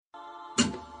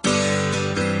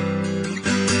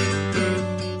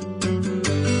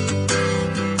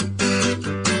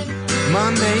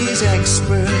Monday's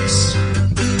experts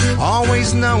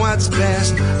always know what's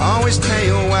best, always tell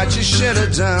you what you should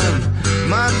have done.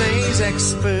 Monday's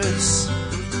experts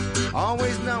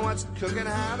always know what's cooking,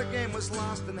 how the game was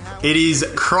lost and how... It is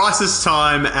crisis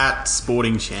time at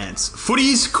Sporting Chance.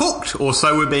 Footy's cooked, or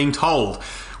so we're being told.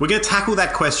 We're going to tackle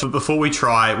that question, but before we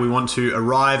try, we want to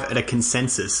arrive at a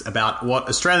consensus about what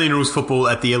Australian rules football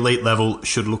at the elite level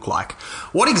should look like.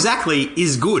 What exactly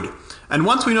is good? And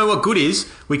once we know what good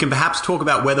is, we can perhaps talk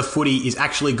about whether footy is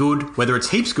actually good, whether it's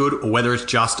heaps good, or whether it's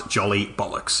just jolly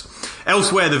bollocks.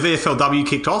 Elsewhere, the VFLW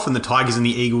kicked off and the Tigers and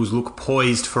the Eagles look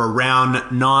poised for a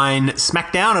round 9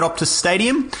 smackdown at Optus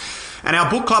Stadium. And our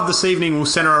book club this evening will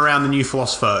centre around the new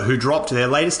Philosopher, who dropped their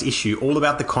latest issue all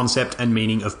about the concept and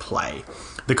meaning of play.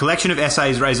 The collection of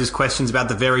essays raises questions about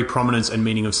the very prominence and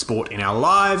meaning of sport in our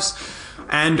lives,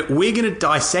 and we're going to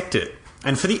dissect it.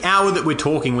 And for the hour that we're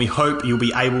talking, we hope you'll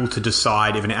be able to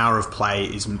decide if an hour of play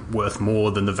is worth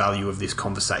more than the value of this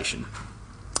conversation.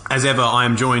 As ever, I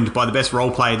am joined by the best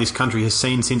role player this country has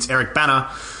seen since Eric Banner,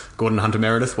 Gordon Hunter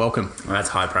Meredith. Welcome. Well, that's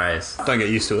high praise. Don't get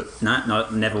used to it. No,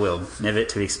 never will. Never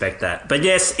to expect that. But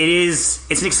yes, it's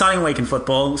an exciting week in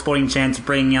football. Sporting Chance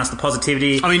bringing us the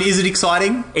positivity. I mean, is it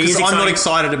exciting? Because I'm not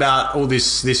excited about all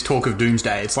this talk of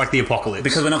doomsday. It's like the apocalypse.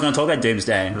 Because we're not going to talk about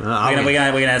doomsday. We're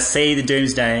going to see the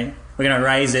doomsday. We're going to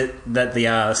raise it that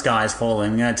the sky is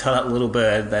falling. We're going to tell that little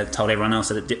bird that told everyone else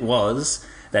that it was,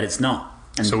 that it's not.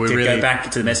 And so go back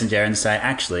to the messenger and say,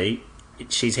 actually,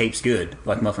 she's heaps good,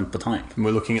 like Muffin Platonic. And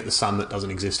we're looking at the sun that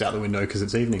doesn't exist out the window because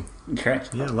it's evening.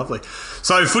 Correct. Yeah, lovely.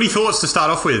 So, footy thoughts to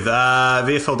start off with.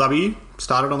 VFLW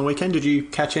started on the weekend. Did you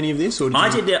catch any of this? I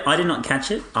did not catch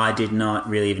it. I did not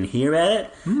really even hear about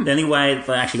it. The only way that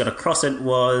I actually got across it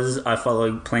was I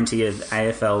followed plenty of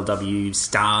AFLW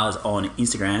stars on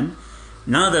Instagram.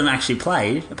 None of them actually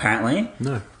played, apparently.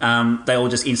 No. They all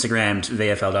just Instagrammed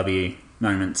VFLW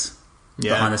moments.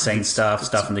 Yeah. Behind the scenes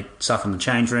stuff in the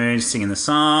change rooms, singing the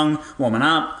song, warming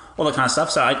up, all that kind of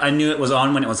stuff. So I knew it was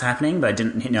on when it was happening, but I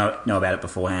didn't know about it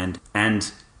beforehand.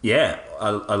 And yeah,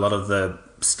 a lot of the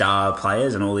star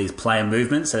players and all these player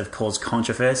movements that have caused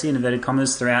controversy in inverted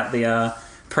commas throughout the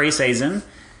pre-season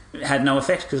had no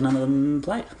effect because none of them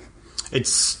played.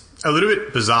 It's a little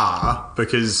bit bizarre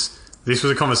because this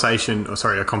was a competition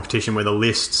where the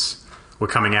lists were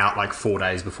coming out like 4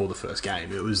 days before the first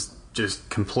game. It was just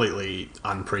completely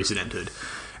unprecedented.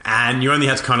 And you only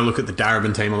had to kind of look at the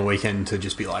Darebin team on the weekend to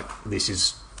just be like, this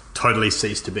is totally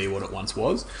ceased to be what it once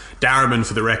was. Darebin,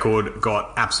 for the record,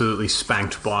 got absolutely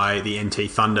spanked by the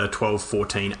NT Thunder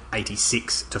 12-14,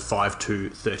 86 to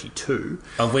 5-2, 32.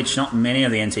 Of which not many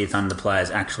of the NT Thunder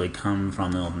players actually come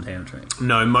from the Northern Territory.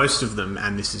 No, most of them,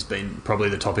 and this has been probably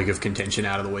the topic of contention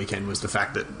out of the weekend, was the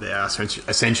fact that they are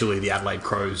essentially the Adelaide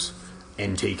Crows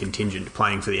NT contingent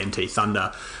playing for the NT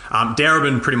Thunder.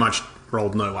 Darebin pretty much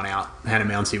rolled no one out. Hannah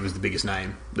Mounsey was the biggest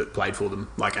name that played for them.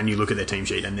 And you look at their team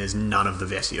sheet and there's none of the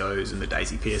Vessios and the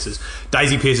Daisy Pearces.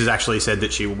 Daisy Pearce has actually said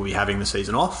that she will be having the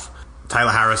season off.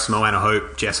 Taylor Harris, Moana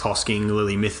Hope, Jess Hosking,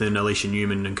 Lily Mithen, Alicia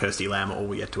Newman and Kirsty Lamb are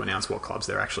all yet to announce what clubs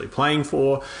they're actually playing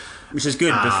for. Which is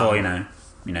good before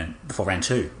round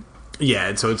 2.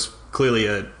 Yeah, so it's clearly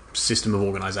a system of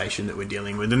organisation that we're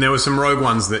dealing with. And there were some rogue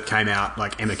ones that came out,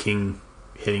 like Emma King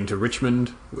heading to Richmond,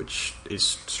 which is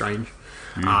strange.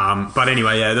 But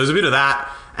anyway, yeah, there's a bit of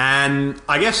that. And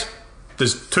I guess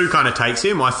there's two kind of takes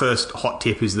here. My first hot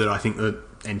tip is that I think the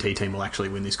NT team will actually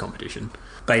win this competition.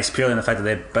 Based purely on the fact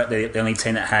that they're the only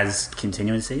team that has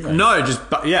continuity?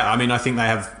 I think they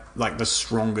have the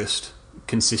strongest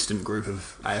consistent group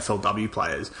of AFLW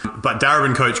players. But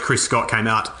Darebin coach Chris Scott came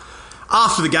out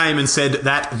after the game and said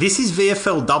that this is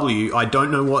VFLW. I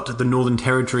don't know what the Northern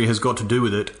Territory has got to do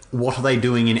with it. What are they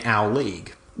doing in our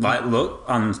league? Look,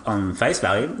 on face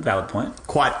value, valid point.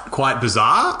 Quite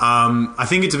bizarre. I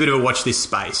think it's a bit of a watch this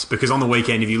space because on the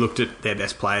weekend, if you looked at their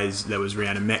best players, there was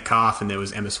Rhiannon Metcalf and there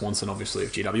was Emma Swanson, obviously,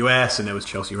 of GWS, and there was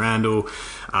Chelsea Randall,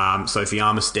 Sophie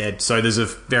Armistead. So there's a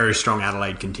very strong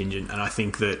Adelaide contingent, and I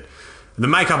think that the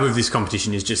makeup of this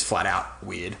competition is just flat out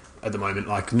weird at the moment.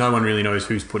 No one really knows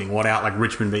who's putting what out.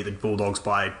 Richmond beat the Bulldogs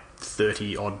by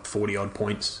 30-odd, 40-odd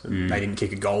points. They didn't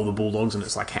kick a goal, the Bulldogs, and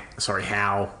it's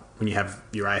how... when you have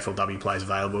your AFLW players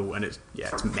available, and it's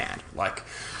mad.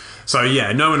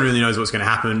 No one really knows what's going to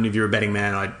happen. If you're a betting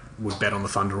man, I would bet on the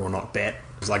Thunder or not bet.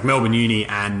 It's Melbourne Uni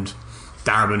and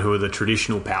Darebin, who are the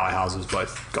traditional powerhouses,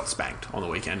 both got spanked on the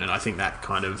weekend, and I think that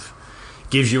kind of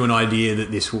gives you an idea that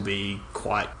this will be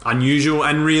quite unusual,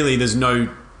 and really there's no...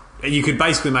 You could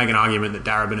basically make an argument that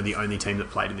Darebin are the only team that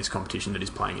played in this competition that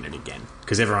is playing in it again,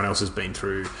 because everyone else has been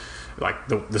through like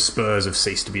the Spurs have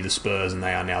ceased to be the Spurs, and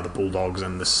they are now the Bulldogs,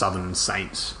 and the Southern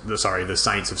Saints. The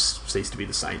Saints have ceased to be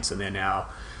the Saints, and they're now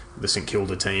the St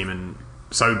Kilda team, and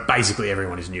so basically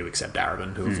everyone is new except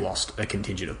Darebin, who have lost a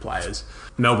contingent of players.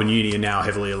 Melbourne Uni are now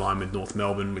heavily aligned with North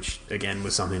Melbourne, which again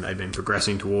was something they've been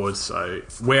progressing towards. So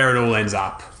where it all ends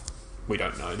up, we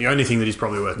don't know. The only thing that is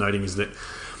probably worth noting is that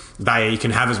they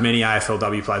can have as many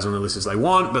AFLW players on the list as they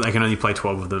want, but they can only play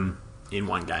 12 of them in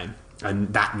one game.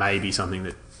 And that may be something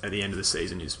that at the end of the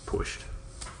season is pushed,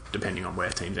 depending on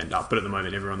where teams end up. But at the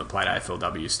moment, everyone that played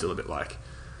AFLW is still a bit like,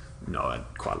 no,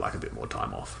 I'd quite like a bit more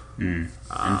time off. And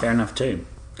fair enough too.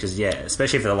 Because, yeah,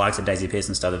 especially for the likes of Daisy Pearce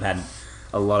and stuff, they've had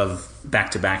a lot of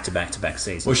back-to-back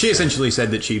seasons. Well, she essentially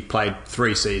said that she played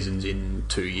 3 seasons in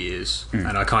 2 years,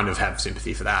 and I kind of have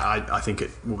sympathy for that. I think it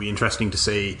will be interesting to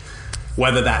see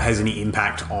whether that has any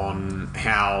impact on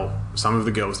how some of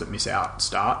the girls that miss out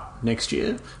start next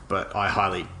year, but I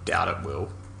highly doubt it will,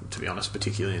 to be honest,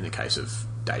 particularly in the case of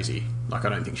Daisy. Like, I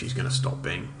don't think she's going to stop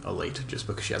being elite just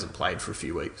because she hasn't played for a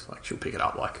few weeks. Like, she'll pick it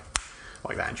up like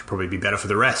that, and she'll probably be better for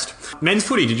the rest. Men's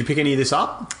footy, did you pick any of this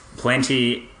up?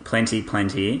 Plenty.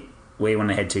 Where you want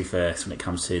to head to first when it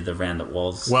comes to the round that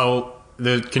was? Well,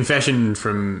 the confession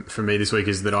from me this week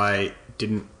is that I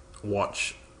didn't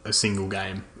watch a single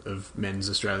game of men's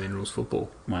Australian rules football.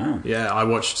 Wow. Yeah, I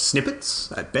watched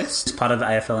snippets at best. As part of the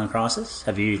AFL in crisis,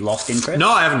 have you lost interest? No,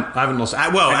 I haven't lost.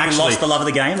 Well, have actually, you lost the love of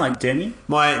the game, like Demi?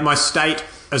 My state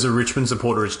as a Richmond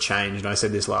supporter has changed. I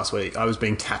said this last week. I was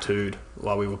being tattooed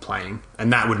while we were playing,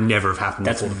 and that would never have happened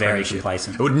before the Premiership. That's very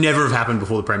complacent. It would never have happened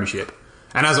before the Premiership.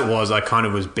 And as it was, I kind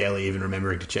of was barely even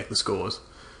remembering to check the scores.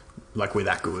 Like, we're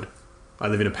that good. I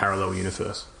live in a parallel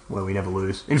universe where we never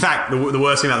lose. In fact, the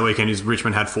worst thing about the weekend is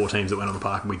Richmond had 4 teams that went on the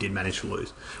park and we did manage to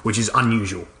lose, which is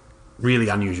unusual. Really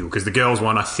unusual, because the girls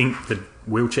won. I think the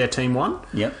wheelchair team won.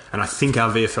 Yep. And I think our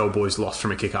VFL boys lost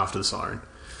from a kick after the siren.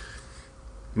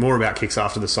 More about kicks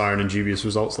after the siren and dubious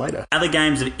results later. Other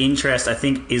games of interest, I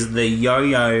think, is the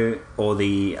yo-yo or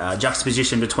the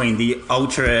juxtaposition between the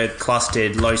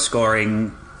ultra-clustered,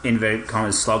 low-scoring, inverted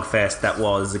commas slogfest that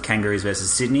was the Kangaroos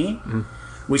versus Sydney,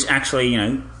 which actually, you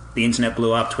know, the internet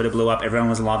blew up, Twitter blew up, everyone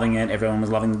was loving it, everyone was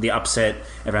loving the upset,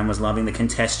 everyone was loving the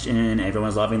congestion, everyone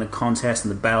was loving the contest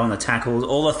and the battle and the tackles,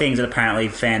 all the things that apparently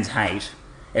fans hate,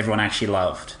 everyone actually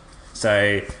loved.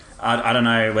 So I don't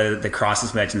know whether the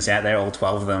crisis merchants out there, all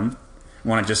 12 of them,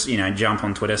 want to just, you know, jump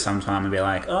on Twitter sometime and be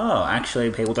like, oh, actually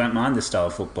people don't mind this style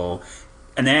of football.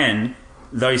 And then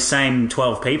those same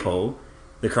 12 people,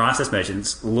 the crisis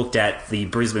merchants, looked at the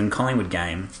Brisbane-Collingwood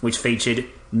game, which featured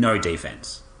no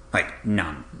defence. Like,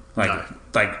 none.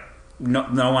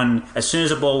 No one... As soon as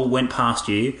the ball went past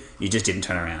you, you just didn't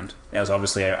turn around. That was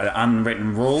obviously an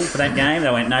unwritten rule for that game.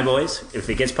 They went, no, boys, if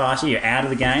it gets past you, you're out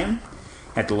of the game.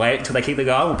 Have to wait till they kick the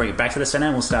goal, we'll bring it back to the centre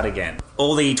and we'll start again.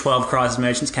 All the 12 crisis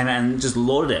merchants came out and just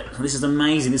lauded it. This is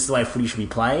amazing. This is the way footy should be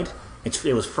played.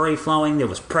 It was free-flowing. There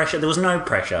was pressure. There was no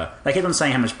pressure. They kept on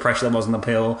saying how much pressure there was on the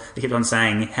pill. They kept on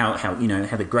saying how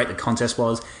great the contest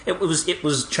was. It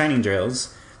was training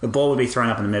drills. The ball would be thrown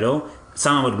up in the middle.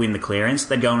 Someone would win the clearance.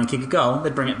 They'd go on and kick a goal.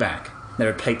 They'd bring it back. They'd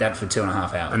repeat that for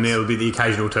 2.5 hours. And there would be the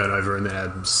occasional turnover and then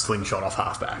a slingshot off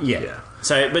halfback. Yeah.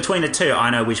 So between the two, I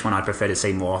know which one I prefer to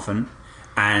see more often.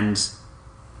 And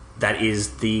that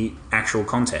is the actual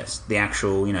contest. The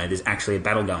actual, you know, there's actually a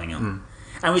battle going on.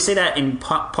 And we see that in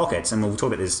pockets, and we'll talk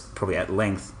about this probably at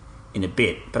length in a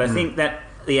bit. But I think that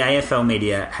the AFL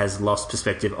media has lost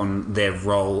perspective on their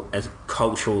role as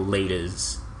cultural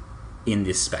leaders in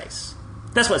this space.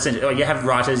 That's what essentially... You have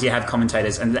writers, you have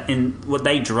commentators, and what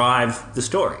they drive the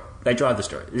story. They drive the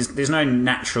story. There's no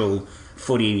natural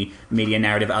footy media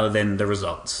narrative other than the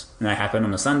results. And they happen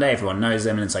on a Sunday, everyone knows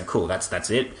them, and it's like, cool,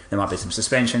 that's it. There might be some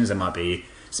suspensions, there might be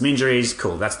some injuries,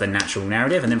 cool, that's the natural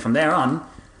narrative. And then from there on,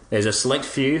 there's a select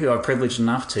few who are privileged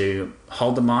enough to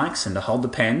hold the mics and to hold the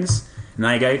pens, and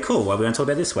they go, cool, what are we going to talk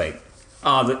about this week?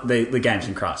 Oh, the game's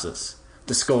in crisis.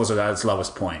 The scores are at its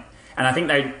lowest point. And I think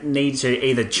they need to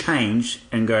either change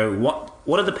and go,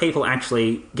 what are the people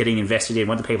actually getting invested in?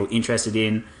 What are the people interested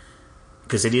in?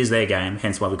 Because it is their game,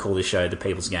 hence why we call this show The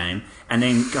People's Game. And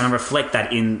then kind of reflect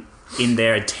that in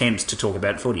their attempts to talk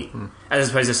about footy. As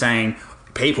opposed to saying,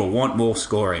 people want more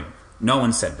scoring. No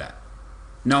one said that.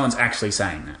 No one's actually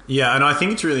saying that. Yeah, and I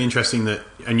think it's really interesting that,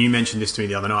 and you mentioned this to me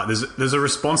the other night, there's a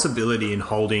responsibility in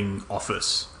holding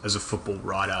office as a football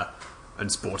writer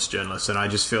and sports journalist, and I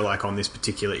just feel like on this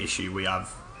particular issue we're a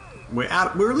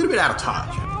little bit out of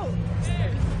touch.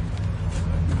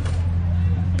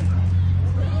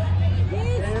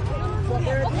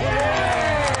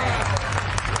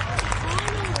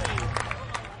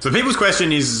 So people's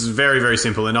question is very, very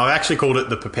simple, and I've actually called it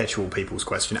the perpetual people's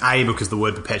question. A, because the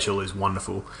word perpetual is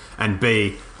wonderful, and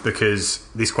B, because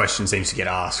this question seems to get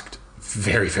asked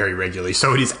very, very regularly.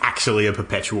 So it is actually a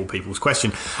perpetual people's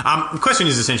question. The question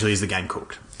is essentially, is the game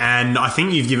cooked? And I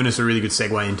think you've given us a really good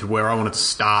segue into where I wanted to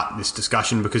start this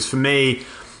discussion, because for me,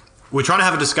 we're trying to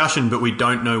have a discussion, but we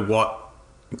don't know what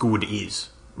good is.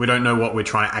 We don't know what we're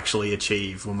trying to actually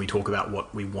achieve when we talk about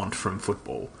what we want from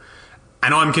football.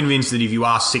 And I'm convinced that if you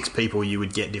ask 6 people, you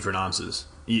would get different answers.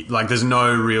 There's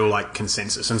no real,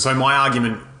 consensus. And so my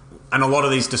argument, and a lot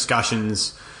of these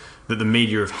discussions that the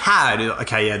media have had,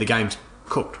 okay, yeah, the game's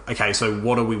cooked. Okay, so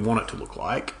what do we want it to look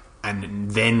like? And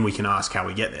then we can ask how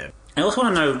we get there. I also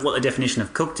want to know what the definition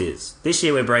of cooked is. This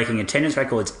year we're breaking attendance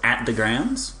records at the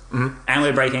grounds, and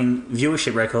we're breaking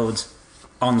viewership records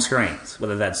on screens,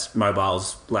 whether that's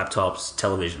mobiles, laptops,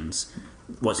 televisions,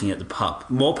 watching at the pub.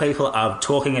 More people are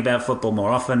talking about football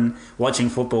more often, watching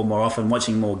football more often,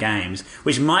 watching more games,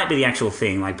 which might be the actual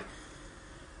thing.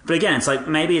 But again, it's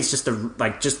maybe it's just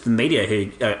the media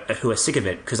who are sick of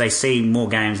it because they see more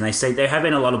games and they see there have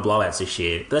been a lot of blowouts this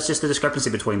year. But that's just the discrepancy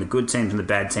between the good teams and the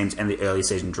bad teams and the early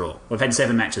season draw. We've had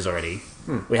 7 matches already.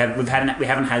 We haven't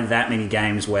had that many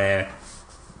games where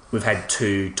we've had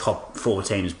 2 top 4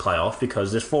 teams play off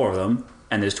because there's 4 of them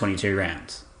and there's 22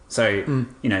 rounds. So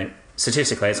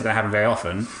statistically, it's not going to happen very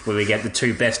often where we get the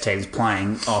 2 best teams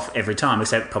playing off every time,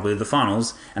 except probably the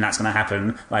finals, and that's going to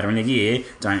happen later in the year.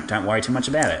 Don't worry too much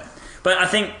about it. But I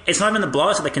think it's not even the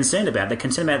blowouts that they're concerned about. They're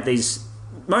concerned about these,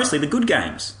 mostly the good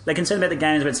games. They're concerned about the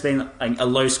games where it's been a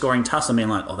low-scoring tussle, being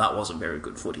like, oh, that wasn't very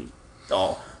good footy.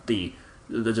 Oh, the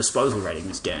disposal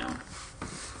rating is down.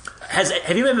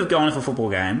 Have you ever gone to a football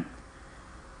game,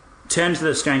 turned to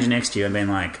the stranger next to you and been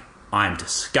like, I'm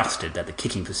disgusted that the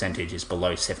kicking percentage is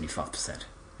below 75%.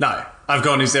 No. I've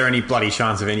gone, is there any bloody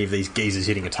chance of any of these geezers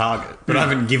hitting a target? But I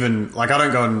haven't given... I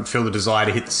don't go and feel the desire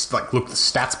to look the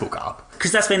stats book up.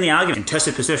 Because that's been the argument.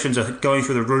 Contested possessions are going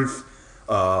through the roof.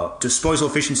 Disposal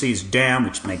efficiency is down,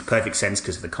 which makes perfect sense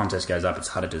because if the contest goes up, it's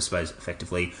harder to dispose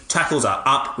effectively. Tackles are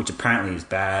up, which apparently is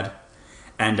bad.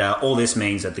 And all this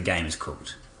means that the game is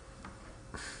cooked.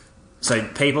 So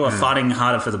people are fighting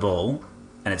harder for the ball,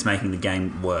 and it's making the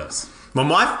game worse. Well,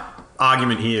 my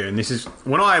argument here, and this is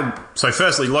so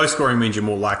firstly, low scoring means you're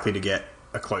more likely to get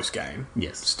a close game.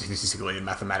 Yes. Statistically and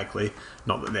mathematically.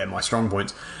 Not that they're my strong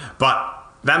points. But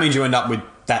that means you end up with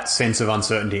that sense of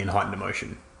uncertainty and heightened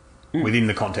emotion within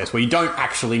the contest where you don't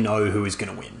actually know who is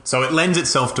going to win. So it lends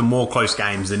itself to more close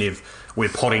games than if we're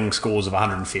potting scores of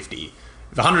 150.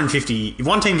 If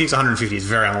one team kicks 150, it's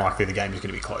very unlikely the game is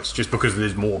going to be close just because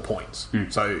there's more points.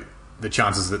 So the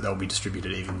chances that they'll be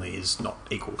distributed evenly is not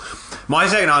equal. My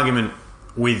second argument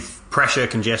with pressure,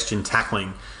 congestion,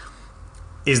 tackling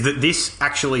is that this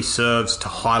actually serves to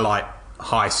highlight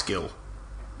high skill.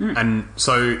 And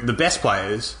so the best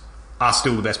players are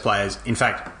still the best players. In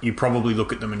fact, you probably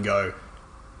look at them and go,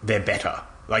 they're better.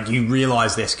 You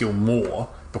realise their skill more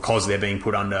because they're being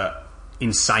put under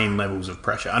insane levels of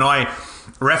pressure. And I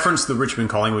referenced the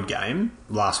Richmond-Collingwood game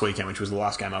last weekend, which was the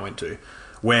last game I went to,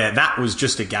 where that was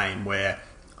just a game where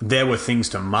there were things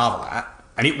to marvel at,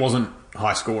 and it wasn't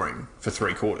high scoring for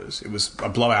 3 quarters. It was a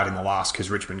blowout in the last because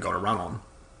Richmond got a run on.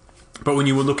 But when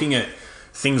you were looking at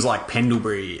things like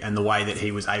Pendlebury and the way that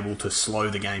he was able to slow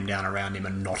the game down around him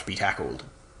and not be tackled,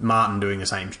 Martin doing the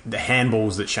same, the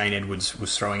handballs that Shane Edwards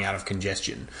was throwing out of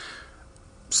congestion,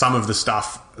 some of the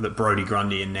stuff that Brodie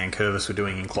Grundy and Nankervis were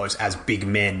doing in close as big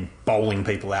men, bowling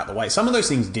people out the way, some of those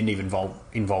things didn't even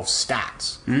involve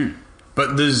stats.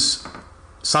 But there's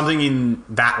something in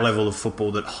that level of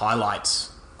football that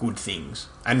highlights good things.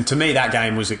 And to me, that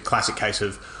game was a classic case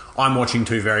of I'm watching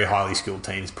 2 very highly skilled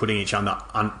teams putting each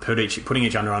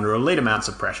other under elite amounts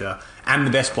of pressure, and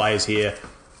the best players here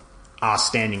are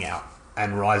standing out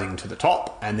and rising to the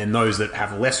top, and then those that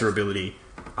have lesser ability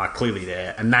are clearly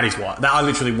there, and that is why I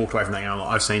literally walked away from that game.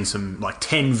 I've seen some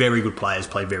 10 very good players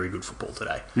play very good football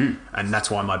today, and that's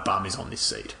why my bum is on this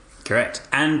seat. Correct.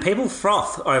 And people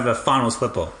froth over finals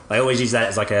football. They always use that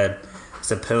as a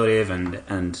superlative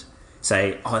and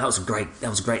say, oh, that was great. It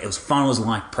was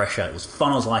finals-like pressure. It was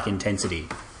finals-like intensity.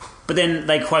 But then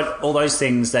they quote all those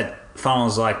things that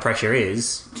finals-like pressure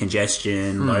is: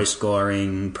 congestion, low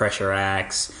scoring, pressure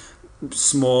acts,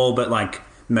 small but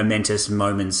momentous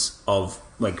moments of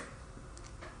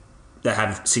that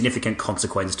have significant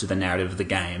consequence to the narrative of the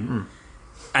game.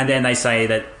 And then they say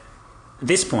that at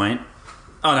this point,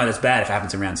 oh no, that's bad if it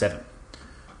happens in round 7.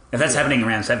 If that's happening in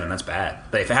round 7, that's bad.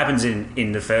 But if it happens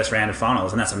in the first round of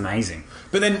finals, then that's amazing.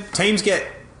 But then teams get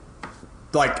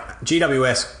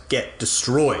GWS get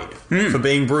destroyed for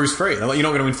being bruise free. They're like, you're not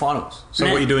going to win finals. So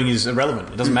what you're doing is irrelevant.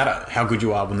 It doesn't matter how good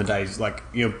you are when the day's like,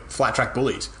 you're flat track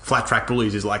bullies. Flat track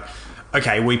bullies is like,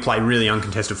 okay, we play really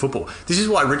uncontested football. This is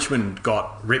why Richmond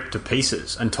got ripped to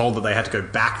pieces and told that they had to go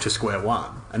back to square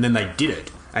one. And then they did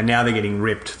it. And now they're getting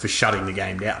ripped for shutting the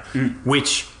game down.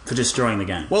 Which... For destroying the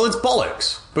game. Well, it's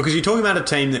bollocks. Because you're talking about a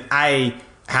team that, A,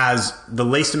 has the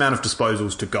least amount of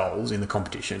disposals to goals in the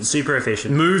competition. Super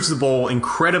efficient. Moves the ball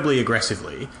incredibly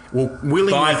aggressively. Will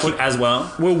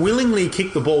willingly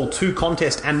kick the ball to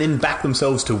contest and then back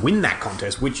themselves to win that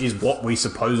contest, which is what we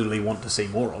supposedly want to see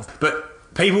more of.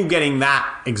 But people getting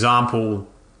that example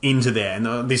into there,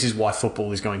 and this is why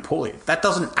football is going poorly, that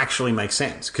doesn't actually make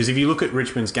sense. Because if you look at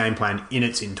Richmond's game plan in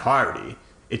its entirety,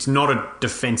 it's not a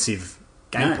defensive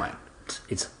game plan.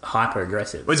 It's hyper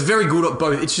aggressive. It's very good at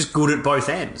both. It's just good at both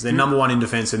ends. They're number one in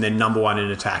defence and they're number one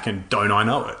in attack, and don't I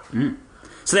know it?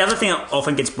 So the other thing that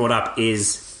often gets brought up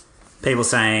is people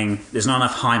saying there's not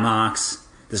enough high marks,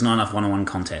 there's not enough one-on-one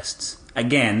contests.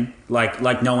 Again,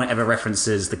 like no one ever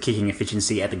references the kicking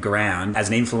efficiency at the ground as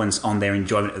an influence on their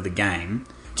enjoyment of the game.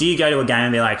 Do you go to a game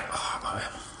and be like,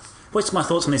 what's my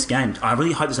thoughts on this game? I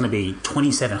really hope there's going to be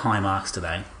 27 high marks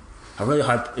today. I really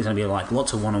hope there's going to be like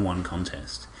lots of one-on-one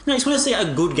contests. No, you just want to see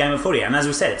a good game of footy. And as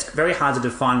we said, it's very hard to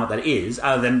define what that is,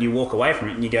 other than you walk away from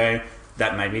it and you go,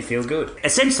 that made me feel good.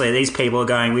 Essentially, these people are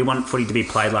going, we want footy to be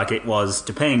played like it was,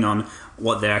 depending on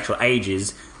what their actual age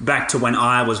is, back to when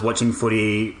I was watching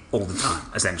footy all the time,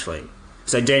 essentially.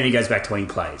 So Danny goes back to when he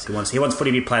plays. He wants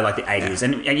footy to be played like the 80s.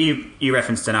 Yeah. And you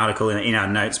referenced an article in our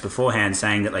notes beforehand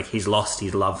saying that like he's lost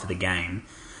his love for the game.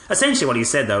 Essentially what he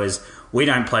said, though, is we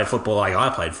don't play football like I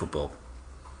played football.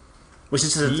 Which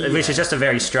is just a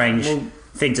very strange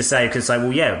thing to say, because it's like,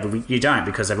 well, yeah, but you don't,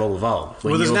 because they've all evolved.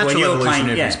 There's natural evolution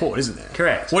in every sport, isn't there?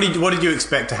 Correct. What did you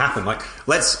expect to happen? Like,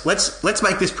 let's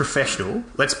make this professional.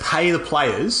 Let's pay the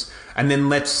players, and then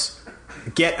let's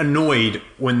get annoyed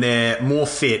when they're more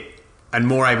fit and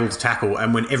more able to tackle,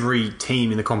 and when every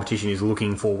team in the competition is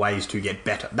looking for ways to get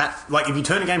better. That, like, if you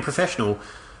turn a game professional,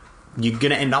 you're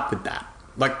going to end up with that.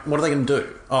 Like, what are they going to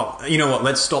do? Oh, you know what?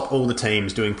 Let's stop all the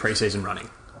teams doing pre-season running.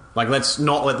 Like, let's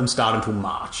not let them start until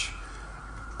March.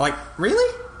 Like,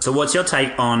 really? So what's your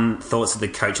take on thoughts that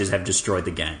the coaches have destroyed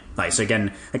the game? Like, so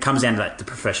again, it comes down to like the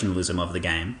professionalism of the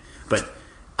game. But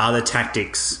are the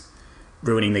tactics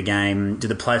ruining the game? Do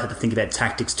the players have to think about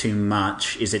tactics too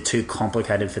much? Is it too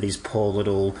complicated for these poor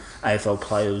little AFL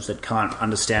players that can't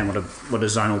understand what a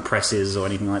zonal press is or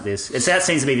anything like this? That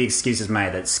seems to be the excuses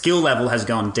made, that skill level has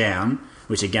gone down,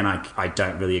 which again, I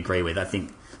don't really agree with. I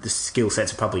think the skill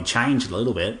sets have probably changed a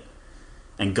little bit,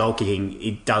 and goal kicking,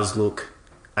 it does look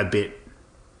a bit,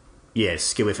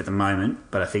 skill-iff at the moment,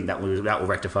 but I think that will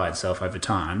rectify itself over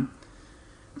time.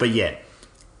 But yeah,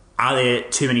 are there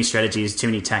too many strategies, too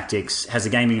many tactics? Has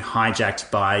the game been hijacked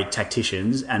by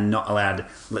tacticians and not allowed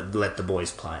let the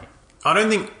boys play? I don't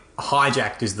think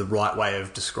hijacked is the right way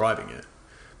of describing it,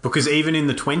 because even in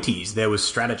the 20s there was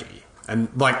strategy, and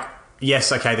like,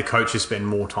 yes, okay, the coaches spend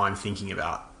more time thinking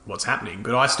about what's happening,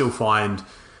 but I still find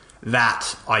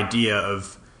that idea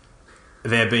of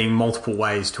there being multiple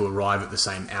ways to arrive at the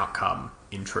same outcome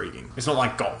intriguing. It's not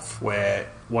like golf, where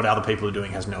what other people are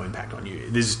doing has no impact on you.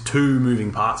 There's two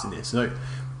moving parts in this. So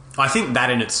I think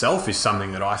that in itself is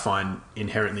something that I find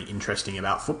inherently interesting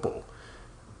about football.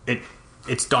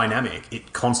 It's dynamic.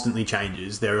 It constantly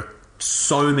changes. There are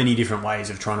so many different ways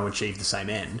of trying to achieve the same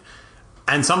end.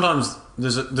 And sometimes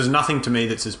there's nothing to me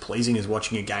that's as pleasing as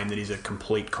watching a game that is a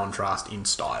complete contrast in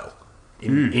style.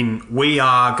 In we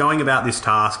are going about this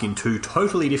task in two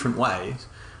totally different ways,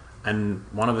 and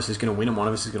one of us is going to win and one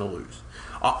of us is going to lose.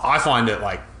 I find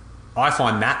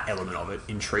that element of it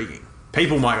intriguing.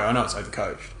 People might go, "Oh no, it's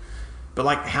overcoached," but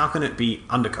like, how can it be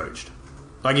undercoached?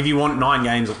 Like, if you want 9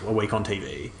 games a week on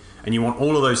TV and you want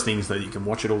all of those things that you can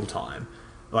watch it all the time,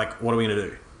 like, what are we going to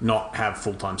do? Not have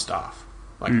full-time staff?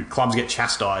 Like, clubs get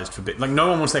chastised for... Like, no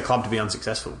one wants their club to be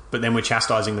unsuccessful, but then we're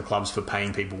chastising the clubs for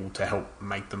paying people to help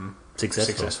make them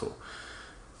successful.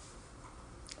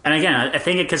 And again, I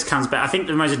think it just comes back... I think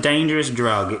the most dangerous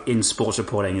drug in sports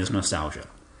reporting is nostalgia.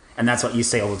 And that's what you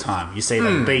see all the time. You see,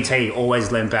 like, BT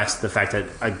always lend back to the fact that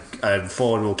a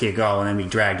forward will kick a goal and then be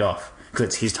dragged off because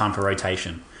it's his time for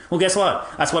rotation. Well, guess what?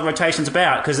 That's what rotation's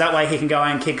about, because that way he can go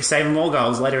and kick 7 more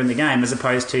goals later in the game, as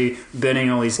opposed to burning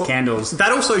all these candles.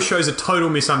 That also shows a total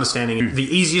misunderstanding. The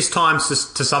easiest time to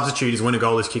substitute is when a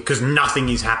goal is kicked, because nothing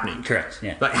is happening. Correct,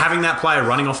 yeah. Like, having that player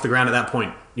running off the ground at that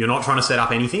point, you're not trying to set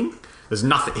up anything. There's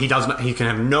nothing. He can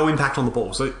have no impact on the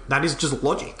ball. So that is just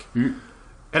logic.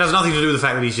 It has nothing to do with the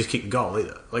fact that he's just kicked a goal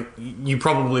either. Like, you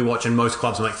probably watch, and most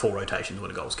clubs make 4 rotations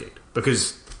when a goal's kicked.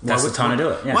 Because... That's the time to do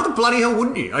it, yeah. Why the bloody hell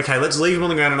wouldn't you? Okay, let's leave him on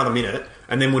the ground another minute,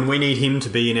 and then when we need him to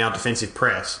be in our defensive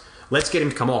press, let's get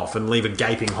him to come off and leave a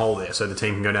gaping hole there so the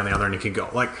team can go down the other end and kick a goal.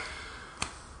 Like,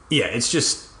 yeah, it's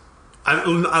just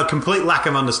a complete lack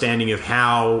of understanding of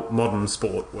how modern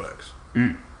sport works.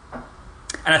 And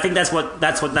I think that's what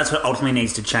ultimately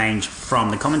needs to change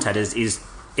from the commentators is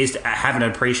to have an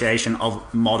appreciation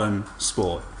of modern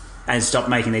sport and stop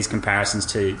making these comparisons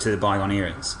to the bygone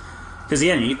eras. Because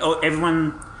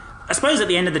everyone, I suppose at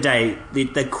the end of the day,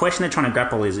 the question they're trying to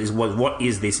grapple is what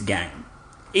is this game?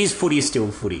 Is footy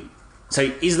still footy? So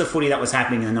is the footy that was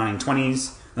happening in the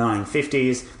 1920s, the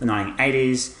 1950s, the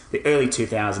 1980s, the early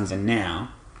 2000s and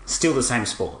now still the same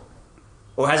sport?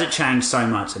 Or has it changed so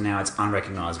much that now it's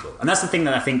unrecognisable? And that's the thing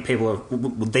that I think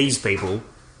these people,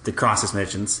 the crisis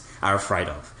merchants, are afraid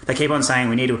of. They keep on saying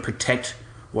we need to protect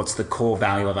what's the core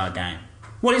value of our game.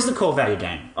 What is the core value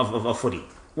game of footy?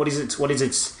 What is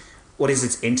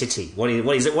its entity? What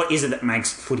is it that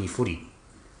makes footy footy?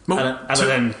 Well, Other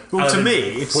than me,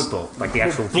 it's football, like the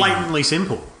actual blatantly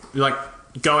simple. Like,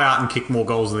 go out and kick more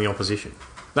goals than the opposition.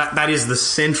 That is the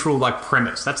central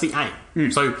premise. That's the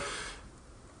aim. So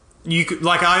you could,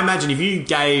 I imagine if you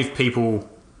gave people,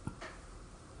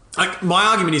 my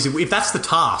argument is if that's the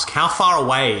task, how far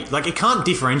away? It can't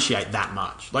differentiate that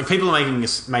much. People are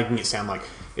making it sound like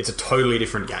it's a totally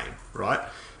different game, right?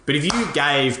 But if you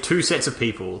gave 2 sets of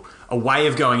people a way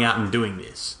of going out and doing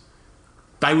this,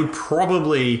 they would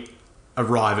probably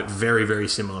arrive at very, very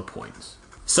similar points.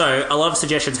 So a lot of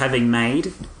suggestions have been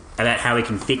made about how we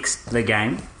can fix the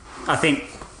game. I think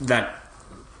that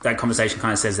conversation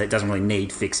kind of says that it doesn't really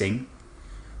need fixing.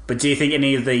 But do you think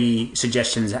any of the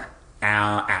suggestions are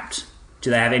apt? Do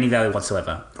they have any value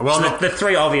whatsoever? Well, so the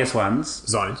 3 obvious ones.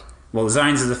 Zones. Well,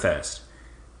 zones is the first.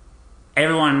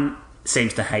 Everyone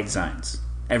seems to hate zones.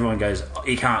 Everyone goes,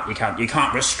 you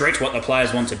can't restrict what the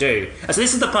players want to do. So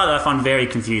this is the part that I find very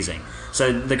confusing.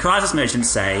 So the crisis merchants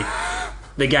say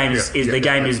the game is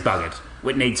buggered.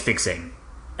 It needs fixing.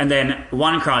 And then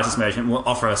one crisis merchant will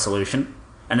offer a solution,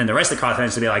 and then the rest of the crisis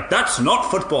merchants will be like, that's not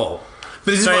football.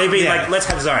 So it'd be let's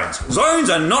have zones. Zones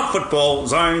are not football.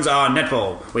 Zones are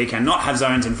netball. We cannot have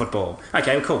zones in football.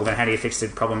 Okay, well, cool. Then how do you fix the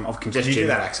problem of congestion? Did you do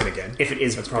that accent again? If it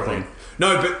is a problem.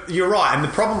 No, but you're right. And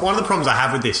one of the problems I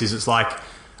have with this is it's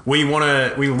we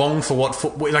long for what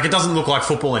football... it doesn't look like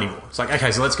football anymore. It's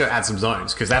okay, so let's go add some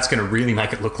zones, because that's going to really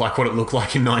make it look like what it looked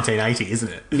like in 1980,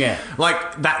 isn't it? Yeah.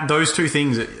 Those two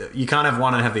things, you can't have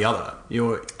one and have the other.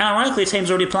 And ironically, a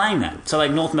team's already playing that. So,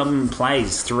 North Melbourne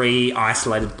plays 3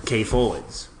 isolated key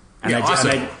forwards. And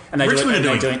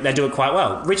they do it quite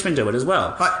well. Richmond do it as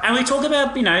well. And we talk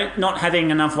about, not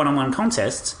having enough one-on-one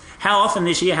contests. How often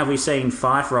this year have we seen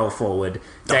Fife roll forward,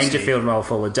 Dangerfield roll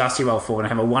forward, Dusty roll forward, and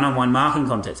have a one-on-one marking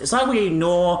contest? It's like we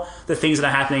ignore the things that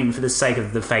are happening for the sake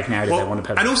of the fake narrative they want to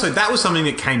perpetuate. And also, that was something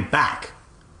that came back.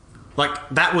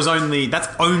 That's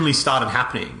only started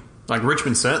happening.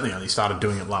 Richmond certainly only started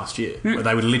doing it last year, where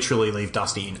they would literally leave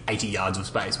Dusty in 80 yards of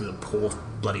space with a poor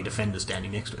bloody defender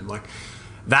standing next to him.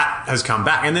 That has come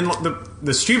back. And then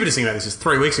the stupidest thing about this is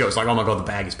 3 weeks ago, it's oh my God, the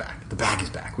bag is back. The bag is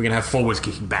back. We're going to have forwards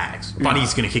kicking bags.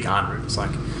 Buddy's going to kick 100. It's all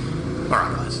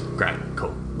right, guys. Great.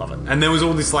 Cool. Love it. And there was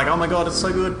all this oh my God, it's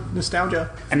so good. Nostalgia.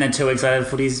 And then 2 weeks later,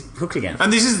 footy's hooked again.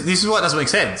 And this is what doesn't make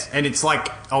sense. And it's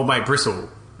old mate Bristle.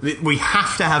 We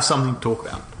have to have something to talk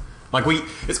about.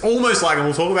 It's almost and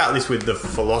we'll talk about this with the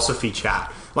philosophy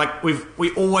chat.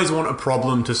 We always want a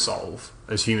problem to solve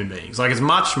as human beings. It's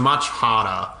much, much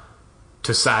harder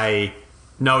to say,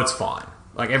 no, it's fine.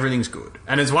 Everything's good.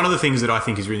 And it's one of the things that I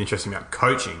think is really interesting about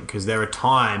coaching, because there are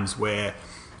times where,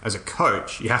 as a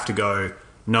coach, you have to go,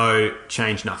 no,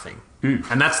 change nothing.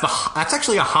 And that's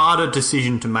actually a harder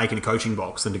decision to make in a coaching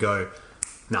box than to go,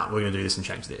 no, we're going to do this and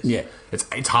change this. Yeah.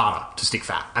 It's harder to stick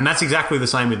fat. And that's exactly the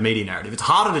same with media narrative. It's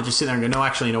harder to just sit there and go, no,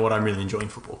 actually, you know what, I'm really enjoying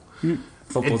football.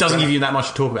 It doesn't give you that much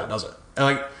to talk about, does it?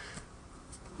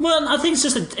 Well, I think it's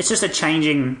just a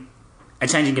changing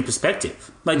your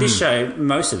perspective. This show,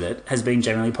 most of it has been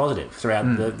generally positive throughout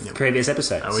the previous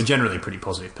episodes. We're generally pretty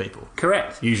positive people.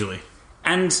 Correct. Usually.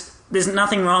 And there's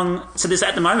nothing wrong. So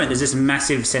at the moment, there's this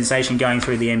massive sensation going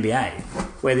through the NBA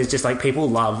where there's just people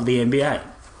love the NBA.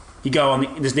 You go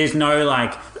on, there's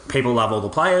no people love all the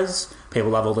players,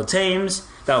 people love all the teams.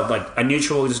 They'll a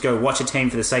neutral just go watch a team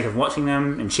for the sake of watching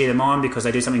them and cheer them on because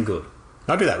they do something good.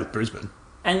 I do that with Brisbane.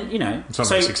 And, it's not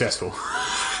very successful.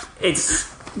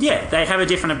 They have a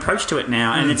different approach to it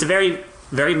now, and it's a very,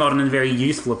 very modern and very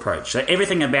youthful approach. So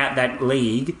everything about that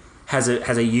league has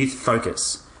a youth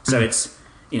focus. So it's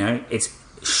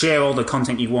share all the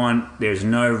content you want. There's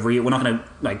no we're not going to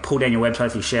like pull down your website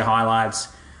if you share highlights.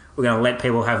 We're going to let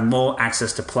people have more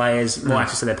access to players, more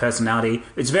access to their personality.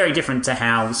 It's very different to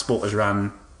how sport was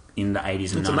run in the 80s and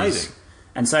 90s. It's amazing.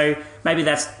 And so maybe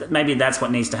that's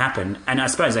what needs to happen. And I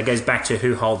suppose that goes back to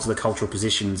who holds the cultural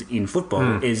positions in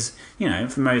football. Is, you know,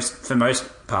 for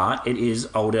most part, it is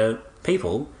older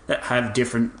people that have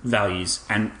different values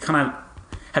and kind of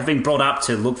have been brought up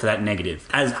to look for that negative.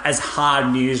 As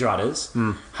hard news writers,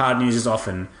 hard news is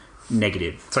often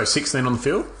negative. So 16 on the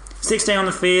field? 16 on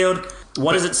the field.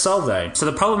 What does it solve, though? So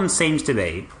the problem seems to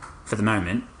be, for the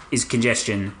moment, is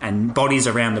congestion and bodies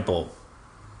around the ball.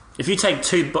 If you take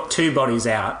two bodies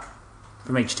out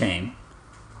from each team,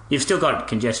 you've still got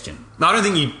congestion. No, I don't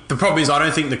think the problem is I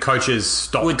don't think the coaches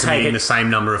stop committing the same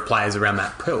number of players around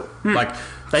that pool. Like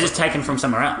they just take them from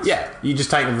somewhere else. Yeah, you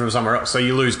just take them from somewhere else. So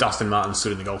you lose Dustin Martin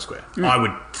stood in the goal square. I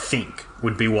would think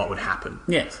would be what would happen.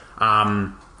 Yes.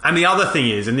 And the other thing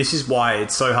is, and this is why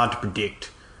it's so hard to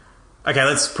predict. Okay,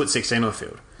 let's put 16 on the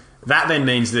field. That then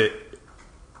means that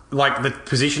like the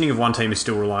positioning of one team is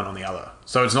still reliant on the other.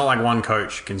 So it's not like one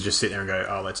coach can just sit there and go,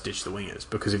 oh, let's ditch the wingers.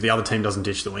 Because if the other team doesn't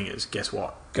ditch the wingers, guess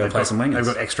what? Go play some wingers. They've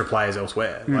got extra players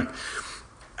elsewhere.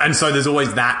 And so there's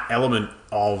always that element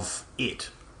of it.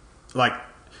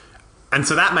 And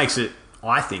so that makes it,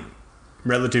 I think,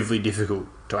 relatively difficult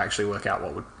to actually work out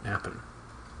what would happen.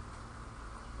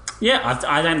 Yeah,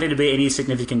 I don't think there'd be any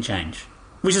significant change.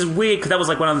 Which is weird, because that was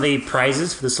like one of the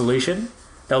praises for the solution.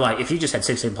 They were like, if you just had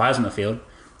 16 players on the field,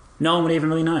 no one would even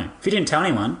really know. If you didn't tell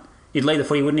anyone, you'd leave the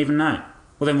footy, you wouldn't even know.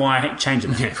 Well, then why change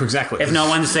it? Yeah, exactly. If no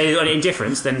one sees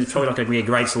indifference, then it's probably not going to be a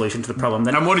great solution to the problem.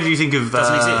 Then and what did you think of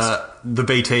the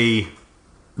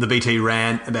BT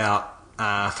rant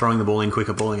about throwing the ball in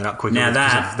quicker, balling it up quicker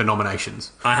because of the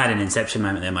nominations? I had an inception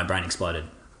moment there. My brain exploded.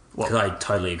 Because I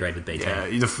totally agreed with BT. Yeah,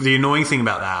 the annoying thing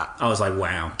about that... I was like,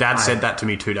 wow. Dad said that to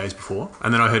me 2 days before,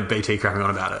 and then I heard BT crapping on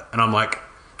about it, and I'm like,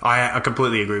 I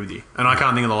completely agree with you. And I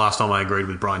can't think of the last time I agreed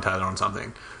with Brian Taylor on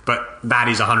something. But that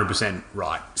is 100%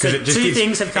 right. So it just two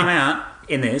things have come out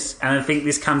in this, and I think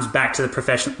this comes back to the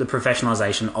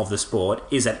professionalisation of the sport,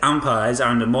 is that umpires are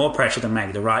under more pressure to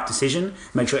make the right decision,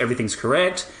 make sure everything's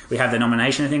correct. We have the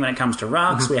nomination thing when it comes to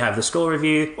rucks, we have the score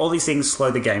review. All these things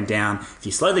slow the game down. If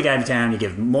you slow the game down, you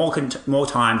give more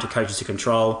time to coaches to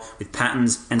control with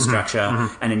patterns and structure,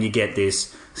 and then you get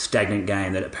this stagnant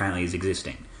game that apparently is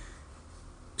existing.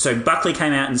 So Buckley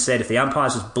came out and said if the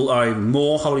umpires just blow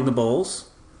more holding the balls,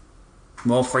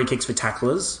 more free kicks for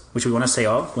tacklers, which we want to see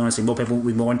of. We want to see more people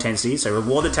with more intensity. So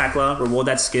reward the tackler, reward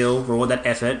that skill, reward that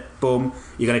effort. Boom,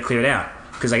 you're going to clear it out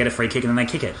because they get a free kick and then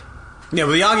they kick it. Yeah,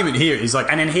 well, the argument here is like,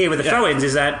 and then here with the throw-ins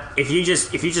is that if you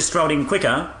just throw it in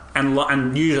quicker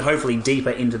and use it hopefully deeper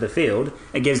into the field,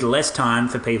 it gives less time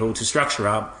for people to structure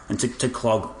up and to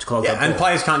clog up. And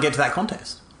players can't get to that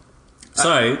contest.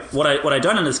 So what I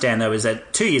don't understand though is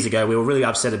that 2 years ago we were really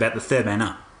upset about the third man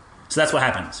up. So that's what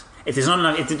happens. If there's not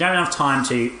enough time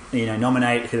to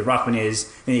nominate who the ruckman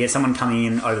is, then you get someone coming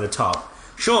in over the top.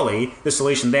 Surely the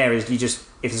solution there is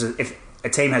if a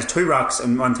team has 2 rucks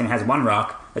and one team has 1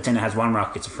 ruck, the team that has 1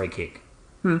 ruck gets a free kick.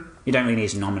 You don't really need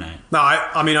to nominate. No,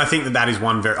 I mean I think that is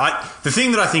one very. The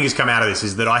thing that I think has come out of this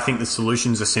is that I think the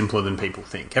solutions are simpler than people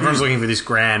think. Everyone's looking for this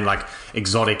grand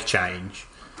exotic change.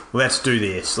 Let's do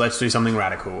this. Let's do something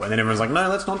radical, and then everyone's like, no,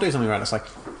 let's not do something radical. It's like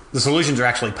the solutions are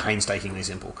actually painstakingly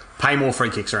simple. Pay more free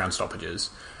kicks around stoppages.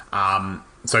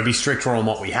 So be stricter on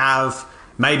what we have.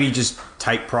 Maybe just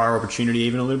take prior opportunity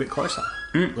even a little bit closer.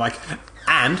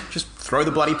 And just throw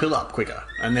the bloody pill up quicker.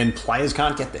 And then players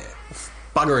can't get there.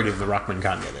 Bugger it if the ruckman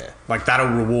can't get there. That'll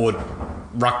reward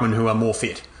ruckmen who are more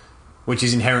fit, which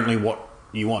is inherently what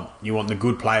you want. You want the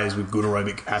good players with good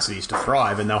aerobic capacities to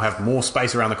thrive, and they'll have more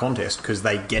space around the contest because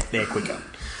they get there quicker.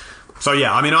 So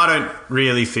yeah, I mean, I don't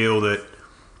really feel that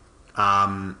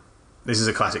this is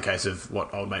a classic case of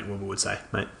what old mate Wilbur would say,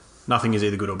 mate. Nothing is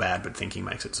either good or bad, but thinking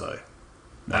makes it so.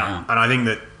 Wow. And I think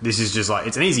that this is just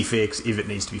it's an easy fix if it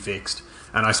needs to be fixed.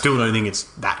 And I still don't think it's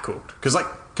that cooked. Because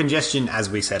congestion, as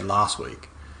we said last week,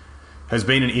 has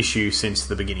been an issue since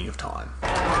the beginning of time.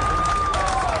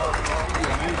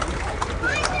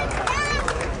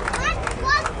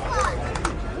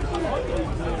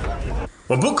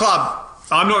 Well, Book Club,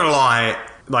 I'm not going to lie,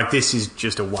 this is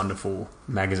just a wonderful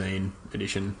magazine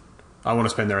edition. I want to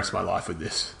spend the rest of my life with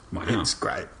this. Wow. It's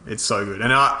great. It's so good.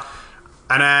 And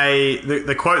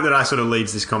the quote that I sort of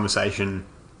leads this conversation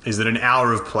is that an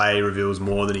hour of play reveals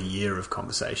more than a year of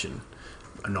conversation.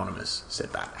 Anonymous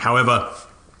said that. However,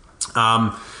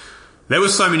 there were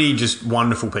so many just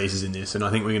wonderful pieces in this, and I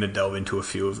think we're going to delve into a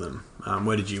few of them.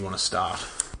 Where did you want to start?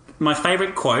 My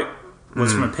favourite quote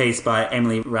was from a piece by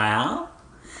Emily Rayal,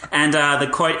 And the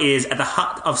quote is, "At the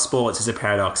heart of sports is a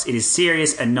paradox. It is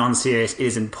serious and non-serious. It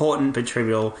is important but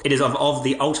trivial. It is of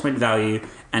the ultimate value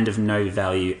and of no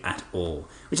value at all."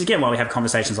 Which is, again, why we have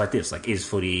conversations like this. Like, is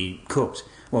footy cooked?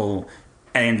 Well,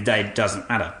 at the end of the day, it doesn't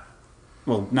matter.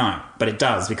 Well, no, but it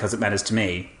does, because it matters to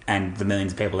me and the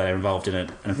millions of people that are involved in it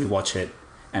and who watch it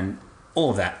and all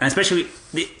of that. And especially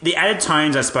the added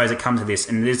tones, I suppose, that come to this,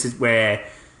 and this is where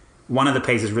one of the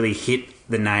pieces really hit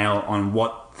the nail on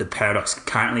what the paradox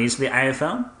currently is for the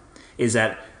AFL, is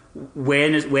that where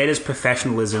does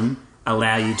professionalism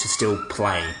allow you to still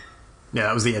play? Yeah,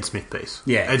 that was the Ed Smith piece.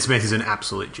 Yeah. Ed Smith is an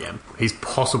absolute gem. He's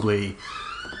probably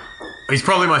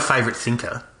my favourite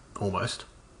thinker, almost.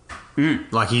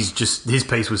 Like, his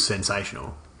piece was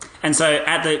sensational. And so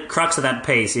at the crux of that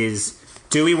piece is,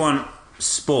 do we want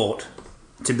sport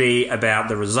to be about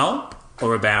the result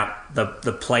or about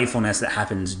the playfulness that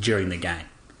happens during the game?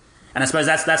 And I suppose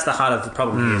that's the heart of the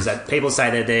problem here, is that people say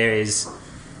that there is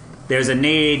a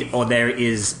need or there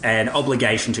is an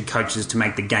obligation to coaches to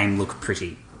make the game look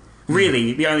pretty.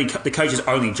 Really, the coach's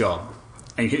only job,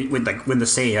 and when the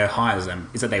CEO hires them,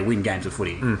 is that they win games of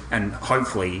footy and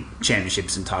hopefully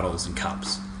championships and titles and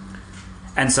cups.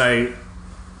 And so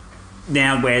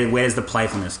now, where does the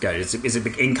playfulness go? Is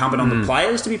it incumbent on the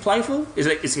players to be playful? Is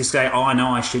it say, "Oh, I know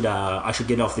I should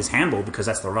get off this handball because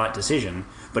that's the right decision,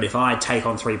 but if I take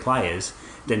on 3 players,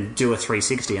 then do a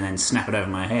 360 and then snap it over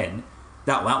my head,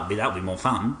 that would be more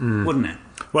fun, wouldn't it?"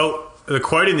 Well, the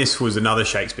quote in this was another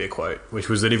Shakespeare quote, which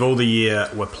was that if all the year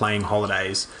were playing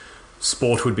holidays,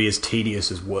 sport would be as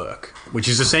tedious as work, which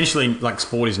is essentially like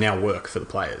sport is now work for the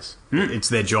players. It's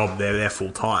their job, they're there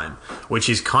full time, which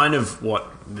is kind of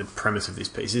what the premise of this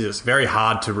piece is. It's very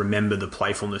hard to remember the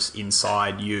playfulness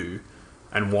inside you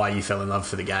and why you fell in love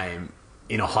for the game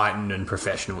in a heightened and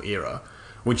professional era,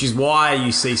 which is why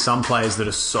you see some players that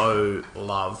are so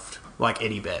loved, like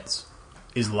Eddie Betts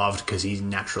is loved because he's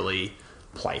naturally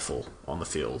playful on the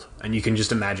field, and you can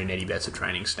just imagine Eddie Betts at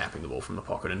training snapping the ball from the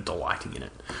pocket and delighting in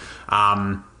it.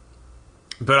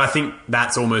 But I think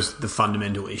that's almost the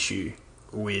fundamental issue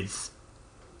with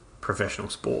professional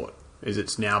sport, is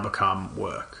it's now become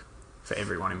work for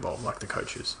everyone involved, like the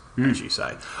coaches, as you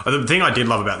say. The thing I did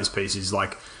love about this piece is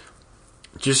like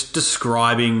just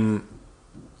describing,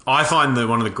 I find that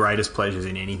one of the greatest pleasures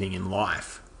in anything in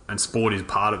life, and sport is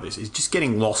part of this, is just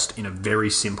getting lost in a very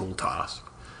simple task.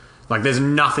 Like, there's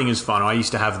nothing as fun. I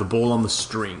used to have the ball on the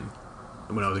string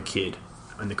when I was a kid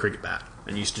and the cricket bat,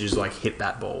 and used to just like hit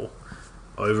that ball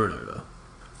over and over.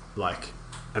 Like,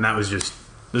 and that was just,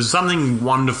 there's something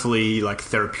wonderfully like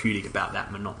therapeutic about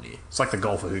that monotony. It's like the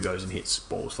golfer who goes and hits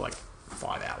balls for like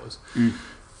 5 hours.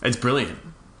 It's brilliant.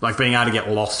 Like, being able to get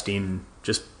lost in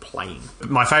just playing.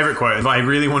 My favourite quote, if I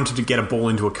really wanted to get a ball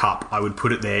into a cup, I would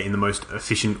put it there in the most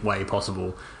efficient way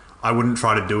possible. I wouldn't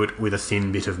try to do it with a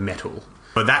thin bit of metal.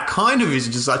 But that kind of is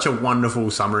just such a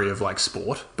wonderful summary of like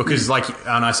sport, because like,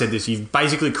 and I said this, you've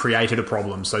basically created a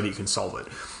problem so that you can solve it.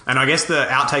 And I guess the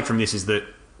outtake from this is that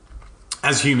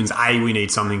as humans, we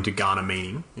need something to garner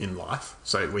meaning in life.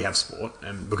 So we have sport,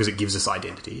 and because it gives us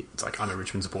identity. It's like, I'm a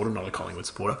Richmond supporter, not a Collingwood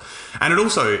supporter. And it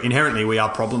also, inherently, we are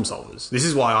problem solvers. This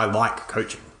is why I like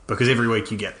coaching, because every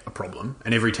week you get a problem,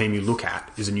 and every team you look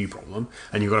at is a new problem,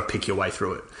 and you've got to pick your way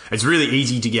through it. It's really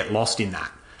easy to get lost in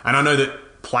that. And I know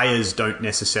that players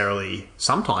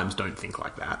sometimes don't think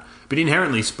like that, but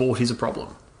inherently sport is a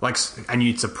problem. Like, and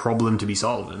it's a problem to be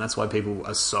solved, and that's why people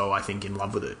are so, I think, in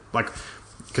love with it. Like,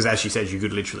 because as she says, you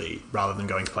could literally, rather than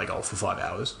going to play golf for 5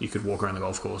 hours, you could walk around the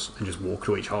golf course and just walk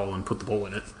to each hole and put the ball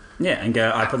in it. Yeah, and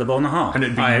go, I put the ball in the hole. And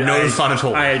it'd be no fun at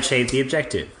all. I achieved the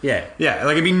objective. Yeah. Yeah,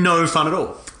 like, it'd be no fun at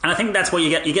all. And I think that's where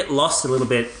you get lost a little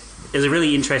bit. There's a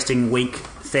really interesting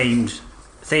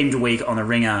themed week on the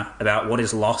Ringer about what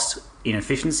is lost in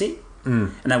efficiency.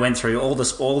 And they went through all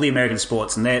the American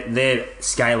sports, and their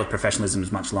scale of professionalism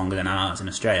is much longer than ours in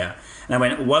Australia. And they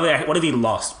went, what have you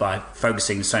lost by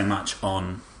focusing so much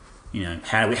on,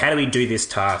 how do we do this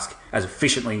task as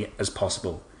efficiently as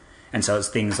possible? And so it's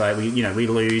things like we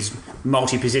lose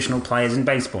multi-positional players in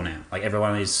baseball now. Like,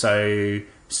 everyone is so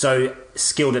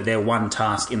skilled at their one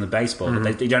task in the baseball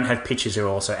that they don't have pitchers who are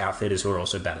also outfielders who are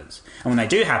also batters. And when they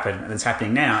do happen, and it's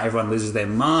happening now, everyone loses their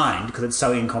mind because it's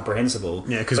so incomprehensible.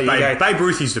 Yeah, because Babe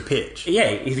Ruth used to pitch. Yeah,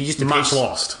 if you used to much pitch,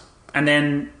 lost.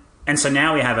 And so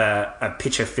now we have a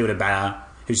pitcher fielder batter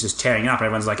who's just tearing up, and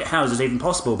everyone's like, how is this even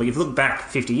possible? But if you look back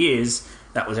 50 years,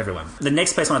 that was everyone. The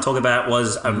next place I want to talk about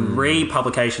was a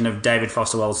republication of David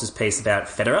Foster Wallace's piece about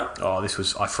Federer. Oh,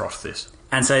 I frothed this.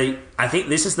 And so I think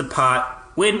this is the part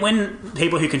when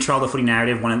people who control the footy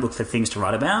narrative want to look for things to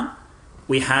write about,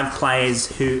 we have players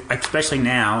who, especially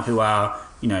now, who are,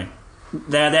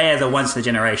 they're the once in a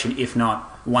generation, if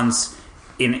not once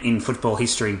in football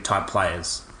history type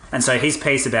players. And so his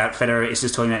piece about Federer is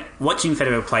just talking about watching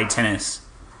Federer play tennis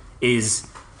is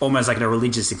almost like a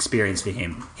religious experience for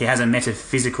him. He has a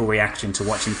metaphysical reaction to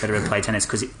watching Federer play tennis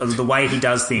because of the way he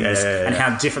does things and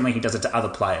how differently he does it to other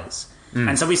players.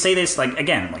 And so we see this, like,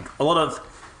 again, like a lot of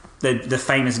the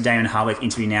famous Damon Harwick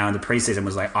interview now in the preseason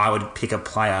was like, I would pick a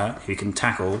player who can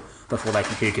tackle before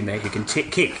who can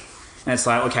kick. And it's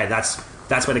like, okay, that's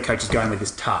where the coach is going with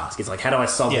this task. It's like, how do I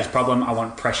solve this problem? I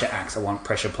want pressure acts. I want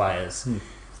pressure players.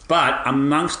 But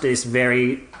amongst this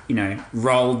very,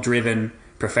 role-driven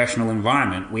professional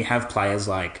environment, we have players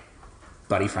like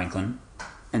Buddy Franklin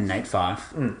and Nate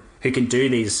Fife who can do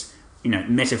these,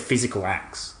 metaphysical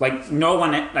acts. Like, no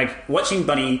one, like, watching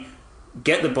Buddy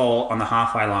get the ball on the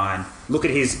halfway line, look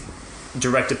at his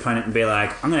direct opponent and be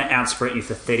like, I'm going to outsprint you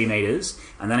for 30 metres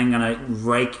and then I'm going to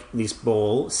rake this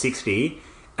ball 60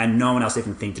 and no one else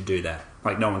even think to do that.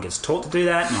 Like, no one gets taught to do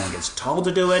that. No one gets told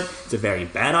to do it. It's a very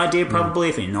bad idea probably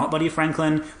if you're not Buddy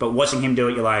Franklin. But watching him do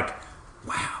it, you're like,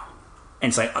 wow. And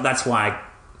it's like, that's why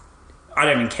I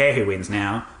don't even care who wins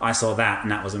now. I saw that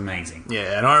and that was amazing.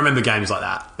 Yeah, and I remember games like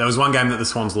that. There was one game that the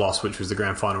Swans lost, which was the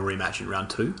grand final rematch in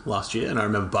round 2 last year, and I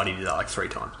remember Buddy did that like 3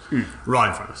 times. Right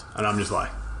in front of us. And I'm just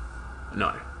like,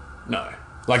 no.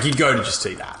 Like, you'd go to just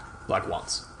see that, like,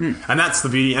 once. And that's the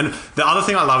beauty. And the other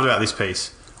thing I loved about this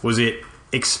piece was it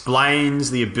explains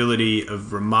the ability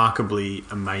of remarkably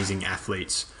amazing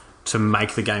athletes to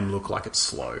make the game look like it's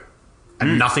slow.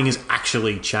 And nothing has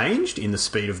actually changed in the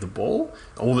speed of the ball.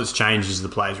 All that's changed is the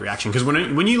player's reaction. Because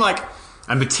when you like,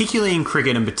 and particularly in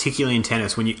cricket and particularly in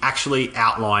tennis, when you actually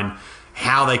outline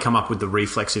how they come up with the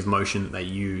reflexive motion that they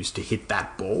use to hit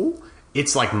that ball,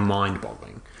 it's like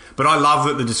mind-boggling. But I love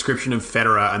that the description of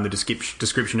Federer and the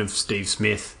description of Steve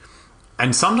Smith,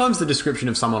 and sometimes the description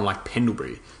of someone like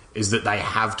Pendlebury, is that they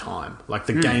have time. Like,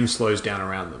 the game slows down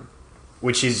around them,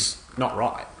 which is not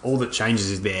right. All that changes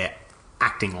is their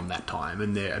acting on that time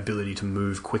and their ability to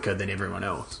move quicker than everyone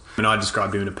else. And I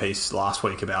described him in a piece last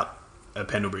week about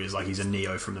Pendlebury as like he's a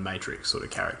Neo from the Matrix sort of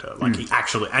character. Like, he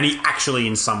actually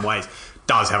in some ways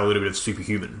does have a little bit of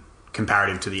superhuman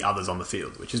comparative to the others on the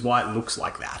field, which is why it looks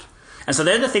like that. And so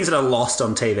they're the things that are lost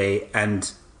on TV, and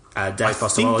Dave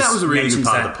Foster Wallace that was a really good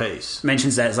part of the piece.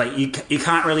 Mentions that it's like you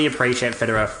can't really appreciate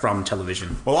Federer from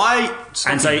television. Well,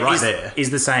 is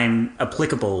the same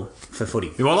applicable for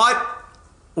footy? Well,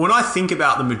 when I think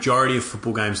about the majority of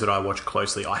football games that I watch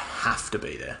closely, I have to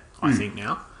be there, I think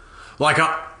now. Like,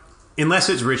 unless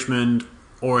it's Richmond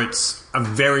or it's a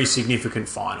very significant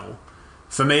final,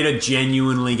 for me to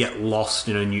genuinely get lost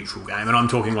in a neutral game, and I'm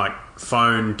talking like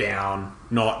phone down,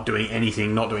 not doing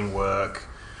anything, not doing work,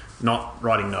 not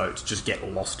writing notes, just get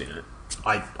lost in it.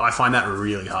 I find that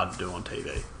really hard to do on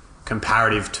TV,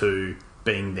 comparative to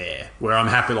being there, where I'm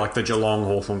happy, like the Geelong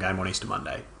Hawthorn game on Easter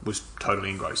Monday was totally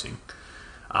engrossing.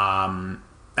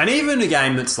 And even a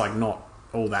game that's like not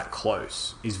all that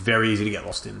close is very easy to get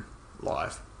lost in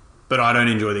live. But I don't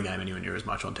enjoy the game anywhere near as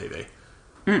much on TV.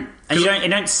 And you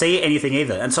don't see anything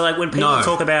either. And so, like, when people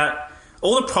talk about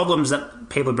all the problems that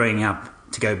people are bringing up,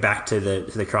 to go back to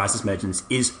the crisis merchants,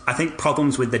 is, I think,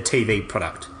 problems with the TV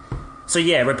product. So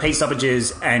yeah, repeat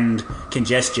stoppages and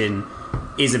congestion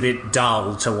is a bit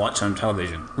dull to watch on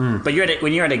television. But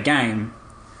when you're at a game,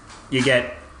 you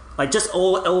get like just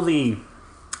all the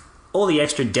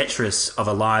extra detritus of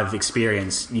a live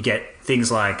experience. You get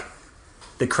things like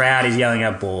the crowd is yelling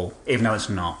out ball, even though it's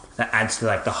not. That adds to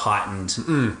like the heightened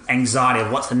anxiety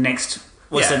of what's the next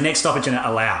stoppage going to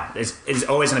allow. There's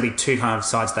always going to be two kind of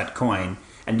sides to that coin,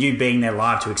 and you being there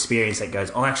live to experience that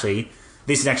goes, oh, actually,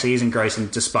 this actually is engrossing,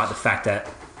 despite the fact that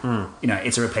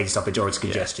it's a repeat stoppage or it's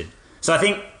congestion. Yeah. So I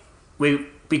think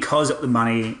because the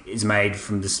money is made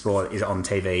from the sport is on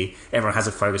TV, everyone has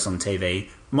a focus on TV.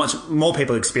 Much more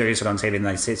people experience it on TV than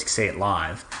they see it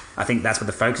live. I think that's where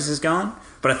the focus is going.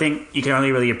 But I think you can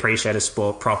only really appreciate a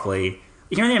sport properly.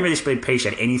 You can only really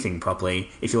appreciate anything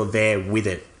properly if you're there with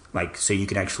it, like, so you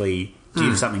can actually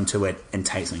give something to it and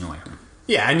take something away from it.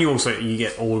 Yeah, and you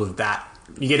get all of that.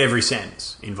 You get every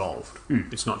sense involved.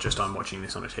 It's not just I'm watching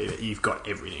this on a TV. You've got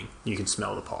everything. You can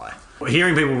smell the pie.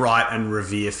 Hearing people write and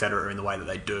revere Federer in the way that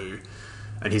they do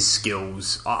and his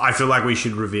skills, I feel like we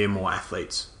should revere more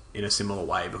athletes in a similar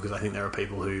way, because I think there are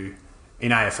people who,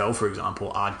 in AFL, for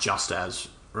example, are just as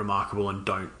remarkable and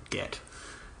don't get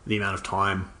the amount of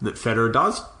time that Federer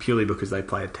does, purely because they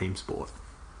play a team sport.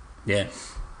 Yeah.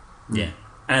 Yeah.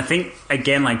 And I think,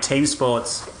 again, like team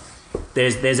sports,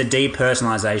 there's a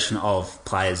depersonalisation of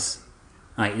players.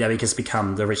 Like, they just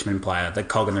become the Richmond player, the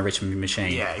cog in the Richmond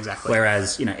machine. Yeah, exactly.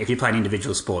 Whereas, if you play an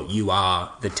individual sport, you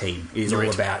are the team. It is all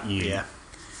about you. Yeah.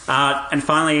 And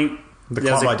finally... The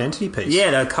club identity piece.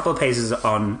 Yeah, there are a couple of pieces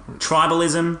on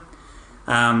tribalism.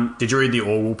 Did you read the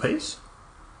Orwell piece?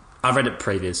 I've read it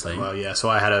previously. Well, yeah, so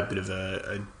I had a bit of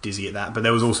a dizzy at that. But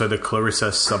there was also the Clarissa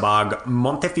Sabag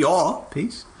Montefiore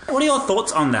piece. What are your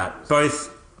thoughts on that?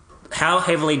 Both, how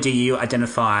heavily do you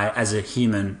identify as a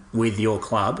human with your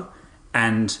club,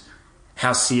 and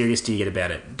how serious do you get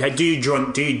about it? Do you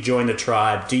join the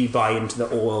tribe? Do you buy into the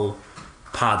Orwell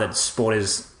part that sport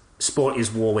is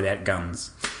war without guns?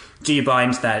 Do you buy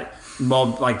into that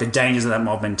mob, like the dangers of that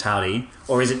mob mentality,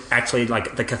 or is it actually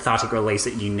like the cathartic release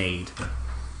that you need?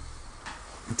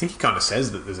 I think he kind of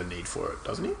says that there's a need for it,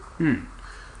 doesn't he?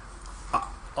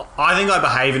 I think I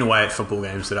behave in a way at football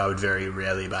games that I would very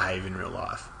rarely behave in real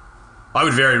life. I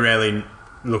would very rarely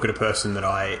look at a person that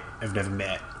I have never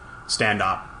met, stand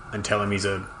up and tell him he's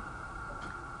a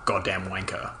goddamn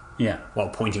wanker. Yeah. While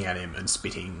pointing at him and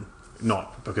spitting,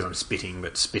 not because I'm spitting,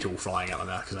 but spittle flying out my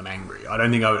mouth because I'm angry. I don't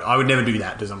think I would never do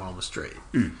that to someone on the street.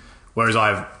 Whereas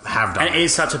I have done. And it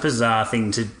is such a bizarre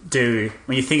thing to do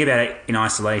when you think about it in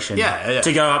isolation. Yeah.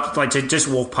 To go up, like to just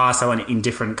walk past someone in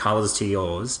different colours to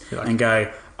yours and go,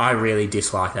 I really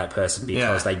dislike that person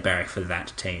because they barrack for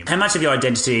that team. How much of your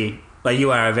identity, like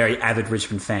you are a very avid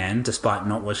Richmond fan, despite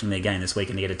not watching their game this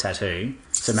weekend to get a tattoo,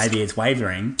 so maybe it's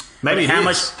wavering. Maybe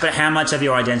but how much of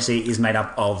your identity is made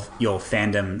up of your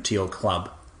fandom to your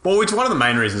club? Well, it's one of the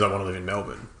main reasons I want to live in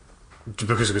Melbourne.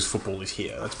 Because football is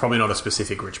here. That's probably not a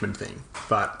specific Richmond thing.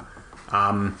 But,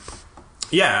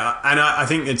 yeah, and I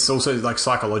think it's also, like,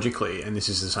 psychologically, and this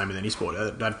is the same with any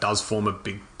sport, that does form a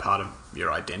big part of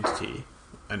your identity,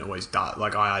 and always does.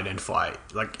 Like, I identify...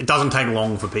 Like, it doesn't take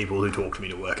long for people who talk to me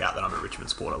to work out that I'm a Richmond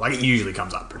supporter. Like, it usually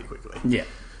comes up pretty quickly. Yeah.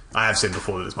 I have said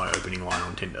before that it's my opening line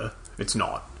on Tinder. It's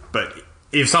not. But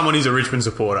if someone is a Richmond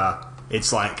supporter,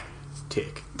 it's like,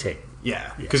 tick. Tick.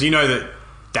 Yeah. Because you know that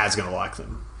Dad's going to like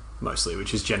them. Mostly,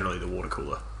 which is generally the water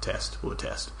cooler test or the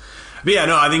test. But yeah,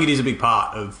 no, I think it is a big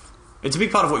part of... It's a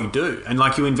big part of what you do. And,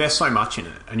 like, you invest so much in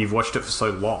it and you've watched it for so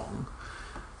long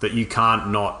that you can't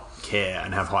not care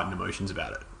and have heightened emotions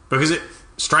about it. Because it,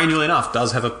 strangely enough,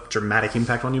 does have a dramatic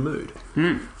impact on your mood.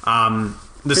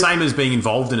 The same as being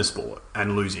involved in a sport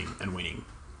and losing and winning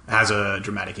has a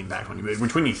dramatic impact on your mood,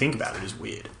 which when you think about it is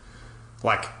weird.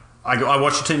 Like, I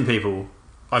watch a team of people...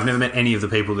 I've never met any of the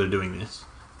people that are doing this.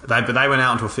 But they went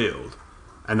out into a field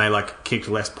and they like kicked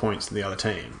less points than the other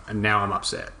team, and now I'm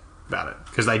upset about it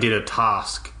because they did a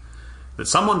task that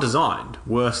someone designed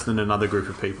worse than another group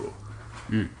of people.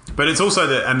 But it's also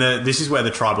this is where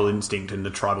the tribal instinct and the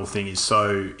tribal thing is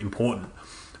so important,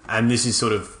 and this is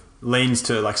sort of leans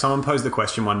to, like, someone posed the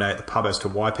question one day at the pub as to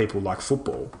why people like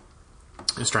football,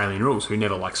 Australian rules, who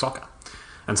never like soccer.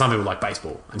 And some people like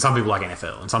baseball, and some people like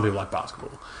NFL, and some people like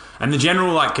basketball. And the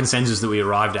general, like, consensus that we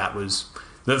arrived at was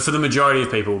that for the majority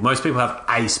of people, most people have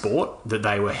a sport that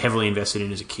they were heavily invested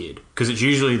in as a kid. Because it's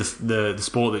usually the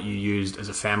sport that you used as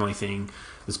a family thing,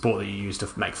 the sport that you used to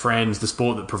make friends, the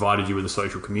sport that provided you with a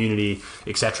social community,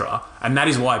 etc. And that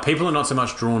is why people are not so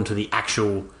much drawn to the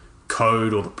actual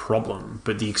code or the problem,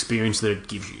 but the experience that it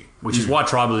gives you, which is why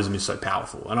tribalism is so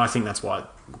powerful. And I think that's why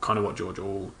kind of what George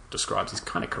Orwell describes is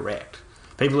kind of correct.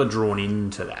 People are drawn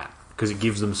into that because it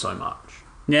gives them so much.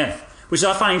 Yeah. Which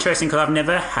I find interesting because I've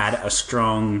never had a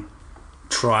strong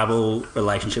tribal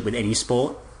relationship with any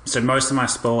sport. So most of my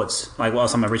sports, like,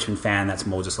 whilst I'm a Richmond fan, that's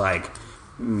more just like,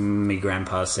 me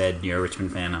grandpa said, you're a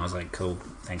Richmond fan. I was like, cool,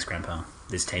 thanks, grandpa.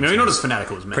 This team. No, you're not as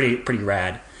fanatical as me. Pretty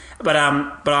rad. But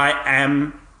I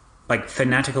am, like,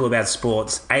 fanatical about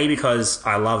sports, A, because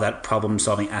I love that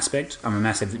problem-solving aspect. I'm a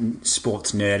massive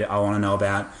sports nerd. I want to know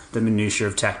about the minutiae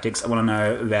of tactics. I want to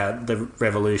know about the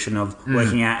revolution of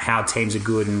working out how teams are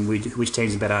good and which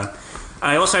teams are better.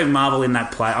 I also marvel in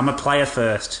that play. I'm a player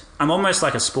first. I'm almost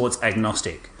like a sports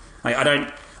agnostic. Like,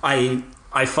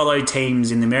 I follow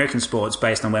teams in the American sports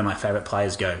based on where my favourite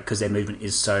players go because their movement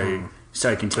is so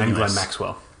continuous.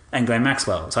 And Glenn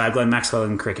Maxwell. So I have Glenn Maxwell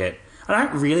in cricket. I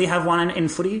don't really have one in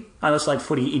footy. I just like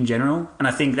footy in general. And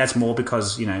I think that's more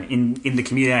because, you know, in the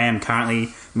community I am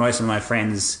currently, most of my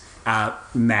friends are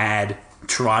mad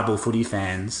tribal footy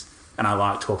fans, and I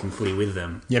like talking footy with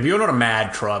them. Yeah, but you're not a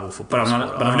mad tribal football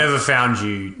supporter. But I've never found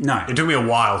you... No. It took me a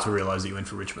while to realise that you went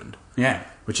for Richmond. Yeah.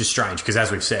 Which is strange, because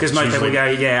as we've said... Because most people go,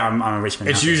 yeah, I'm a Richmond.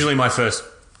 It's usually my first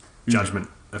judgment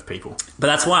of people. But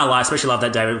that's why I especially love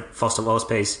that David Foster Wallace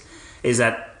piece, is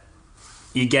that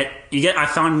you get. I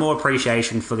find more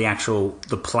appreciation for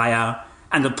the player,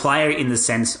 and the player in the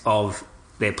sense of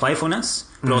their playfulness,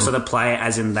 but also the player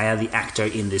as in they are the actor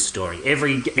in this story.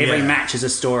 Every match is a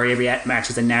story, every match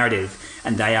is a narrative,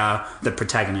 and they are the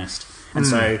protagonist. And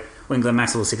so when Glenn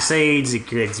Maxwell succeeds, it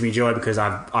gives me joy because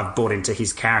I've bought into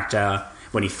his character.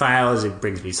 When he fails, it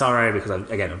brings me sorrow because,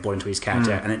 I've bought into his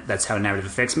character, and that's how a narrative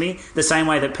affects me. The same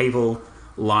way that people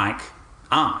like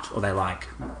art, or they like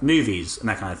movies and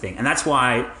that kind of thing. And that's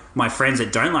why my friends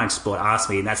that don't like sport ask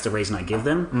me, and that's the reason I give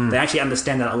them. They actually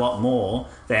understand that a lot more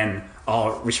than,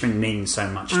 Richmond means so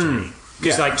much to me.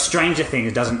 Because Stranger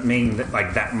Things doesn't mean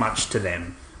that much to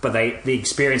them, but the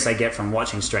experience they get from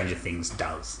watching Stranger Things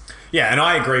does. Yeah, and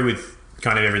I agree with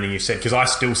kind of everything you've said, because I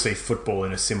still see football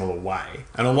in a similar way,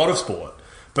 and a lot of sport.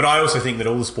 But I also think that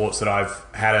all the sports that I've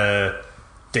had a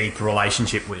deep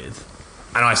relationship with,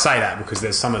 and I say that because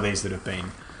there's some of these that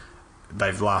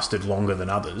they've lasted longer than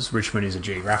others. Richmond is a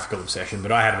geographical obsession,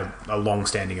 but I had a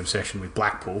long-standing obsession with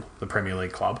Blackpool, the Premier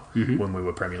League club, when we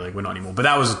were Premier League. We're not anymore. But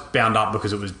that was bound up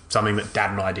because it was something that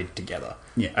Dad and I did together.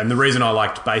 Yeah. And the reason I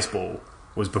liked baseball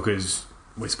was because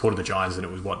we supported the Giants and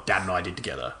it was what Dad and I did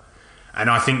together. And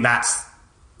I think that's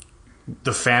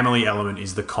the family element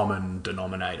is the common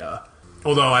denominator.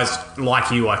 Although,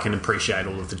 like you, I can appreciate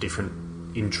all of the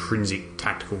different intrinsic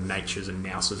tactical natures and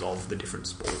nouses of the different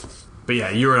sports. But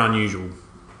yeah, you're an unusual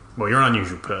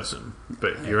person,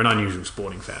 but you're an unusual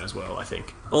sporting fan as well, I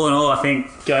think. All in all, I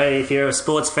think if you're a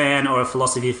sports fan or a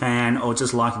philosophy fan or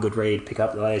just like a good read, pick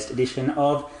up the latest edition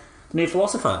of The New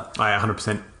Philosopher. I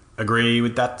 100% agree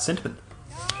with that sentiment.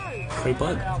 Great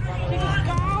bloke.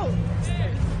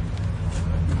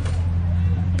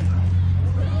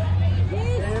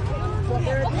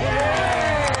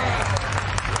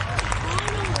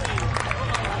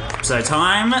 So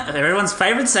time, everyone's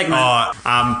favourite segment.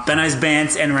 Benno's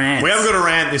Bants and Rants. We haven't got a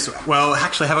rant this... Well,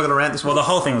 actually, have I got a rant this week? Well, the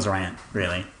whole thing was a rant,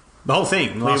 really. The whole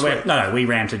thing? Last week? No, we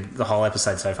ranted the whole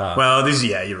episode so far. Well,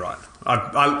 you're right.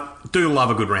 I do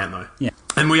love a good rant, though. Yeah.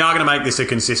 And we are going to make this a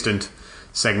consistent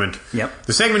segment. Yep.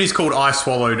 The segment is called I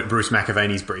Swallowed Bruce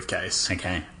McAvaney's Briefcase.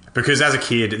 Okay. Because as a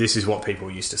kid, this is what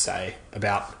people used to say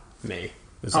about me.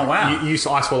 Oh, wow. I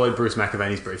swallowed Bruce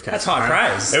McAvaney's briefcase. That's high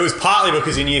praise. It was partly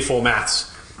because in year 4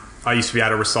 maths, I used to be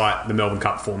able to recite the Melbourne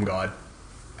Cup form guide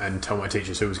and tell my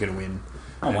teachers who was going to win.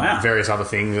 Oh, and wow. various other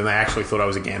things, and they actually thought I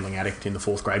was a gambling addict in the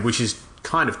 4th grade, which is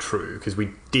kind of true, because we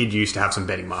did used to have some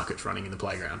betting markets running in the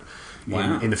playground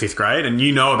in the 5th grade, and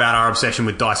you know about our obsession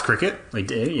with dice cricket. We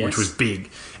do, yes. Which was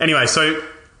big. Anyway, so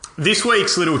this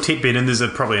week's little tidbit, and there's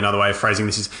probably another way of phrasing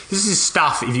this is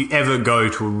stuff, if you ever go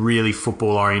to a really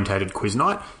football-orientated quiz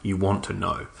night, you want to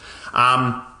know.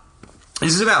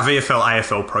 This is about VFL,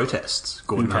 AFL protests,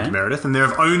 Gordon Hunt Meredith, and there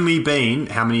have only been...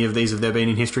 How many of these have there been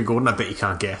in history, Gordon? I bet you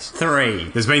can't guess. 3.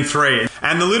 There's been 3.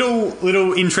 And the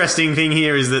little interesting thing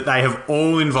here is that they have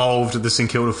all involved the St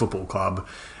Kilda Football Club.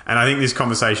 And I think this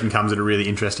conversation comes at a really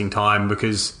interesting time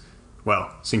because,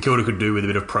 well, St Kilda could do with a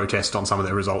bit of protest on some of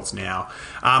their results now.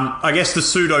 I guess the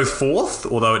pseudo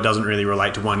 4th, although it doesn't really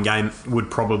relate to one game, would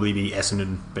probably be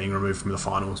Essendon being removed from the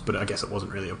finals, but I guess it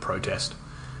wasn't really a protest.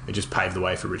 It just paved the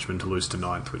way for Richmond to lose to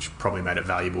 9th, which probably made it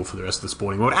valuable for the rest of the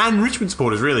sporting world and Richmond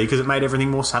supporters, really, because it made everything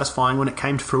more satisfying when it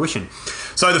came to fruition.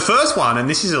 So the first one, and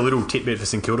this is a little tidbit for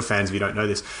St Kilda fans if you don't know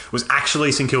this, was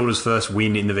actually St Kilda's first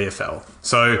win in the VFL.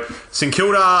 So St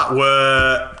Kilda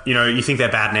were, you think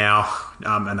they're bad now,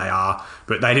 and they are,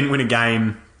 but they didn't win a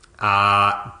game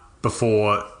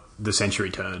before the century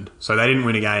turned. So they didn't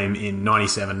win a game in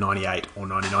 97, 98 or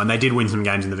 99. They did win some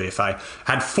games in the VFA.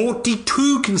 Had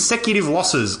 42 consecutive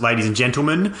losses, ladies and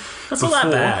gentlemen. That's not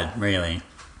that bad, really.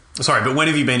 Sorry, but when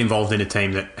have you been involved in a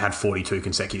team that had 42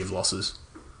 consecutive losses?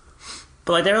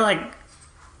 But they're and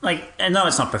no,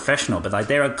 it's not professional, but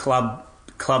there are club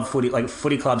footy,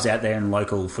 footy clubs out there in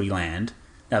local footy land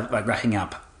that are racking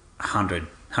up 100,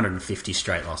 150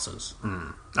 straight losses.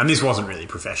 And this wasn't really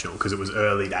professional because it was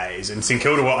early days, and St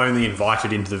Kilda were only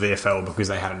invited into the VFL because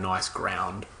they had a nice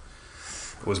ground.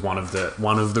 It was one of the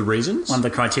reasons. One of the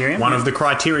criterion? One of the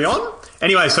criterion.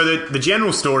 Anyway, so the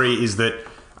general story is that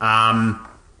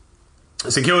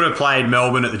St Kilda played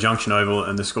Melbourne at the Junction Oval,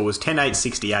 and the score was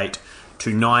 10-8-68 to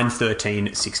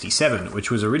 9-13-67,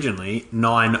 which was originally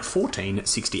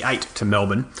 9-14-68 to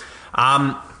Melbourne.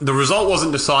 The result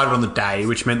wasn't decided on the day,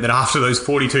 which meant that after those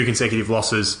 42 consecutive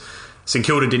losses, St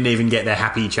Kilda didn't even get their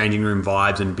happy changing room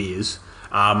vibes and beers.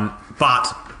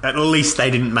 But at least they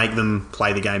didn't make them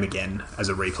play the game again as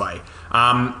a replay.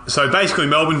 So basically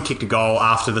Melbourne kicked a goal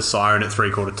after the siren at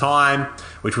three-quarter time,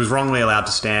 which was wrongly allowed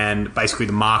to stand. Basically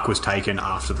the mark was taken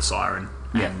after the siren.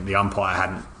 And the umpire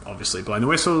hadn't obviously blown the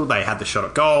whistle. They had the shot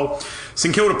at goal.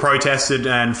 St Kilda protested,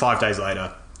 and 5 days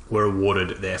later were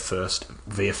awarded their first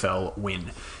VFL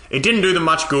win. It didn't do them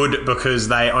much good because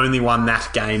they only won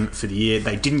that game for the year.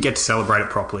 They didn't get to celebrate it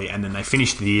properly, and then they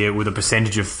finished the year with a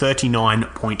percentage of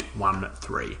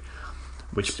 39.13,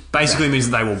 which basically means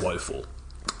that they were woeful.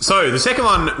 So the second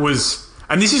one was,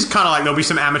 and this is kind of like there'll be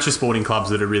some amateur sporting clubs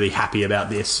that are really happy about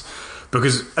this,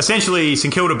 because essentially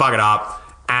St Kilda buggered up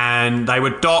and they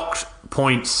were docked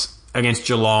points against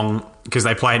Geelong because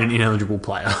they played an ineligible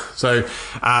player. So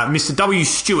Mr. W.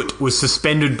 Stewart was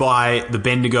suspended by the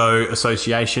Bendigo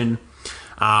Association.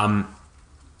 The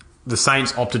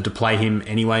Saints opted to play him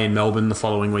anyway in Melbourne the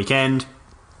following weekend.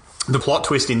 The plot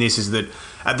twist in this is that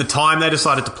at the time they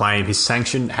decided to play him, his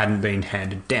sanction hadn't been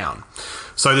handed down.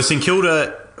 So the St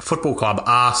Kilda Football Club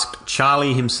asked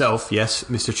Charlie himself, yes,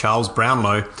 Mr. Charles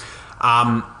Brownlow,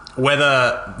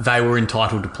 whether they were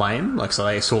entitled to play him. So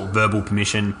they sought verbal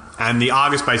permission. And the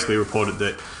Argus basically reported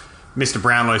that Mr.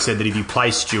 Brownlow said that if you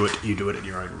play Stewart, you do it at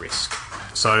your own risk.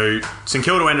 So St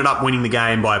Kilda ended up winning the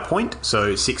game by a point.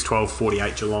 So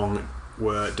 6-12-48 Geelong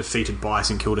were defeated by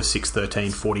St Kilda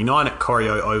 6-13-49 at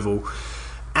Corio Oval.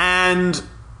 And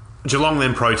Geelong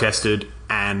then protested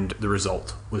and the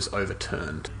result was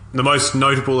overturned. The most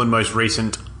notable and most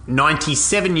recent,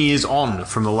 97 years on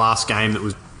from the last game that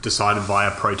was decided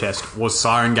via protest, was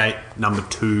Siren Gate number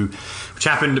 2, which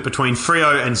happened between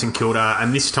Freo and St Kilda,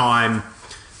 and this time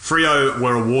Freo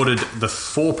were awarded the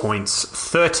 4 points,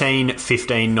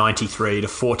 13-15-93 to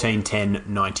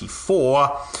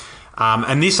 14-10-94.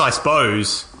 And this, I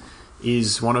suppose,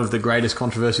 is one of the greatest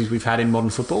controversies we've had in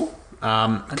modern football,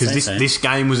 because this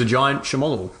game was a giant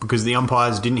shamozzle because the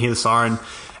umpires didn't hear the siren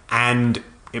and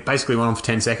it basically went on for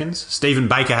 10 seconds. Stephen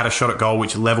Baker had a shot at goal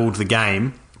which levelled the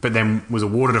game, but then was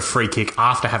awarded a free kick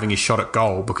after having his shot at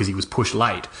goal because he was pushed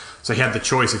late. So he had the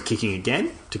choice of kicking again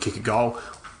to kick a goal,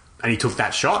 and he took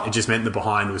that shot. It just meant the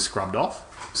behind was scrubbed off.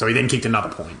 So he then kicked another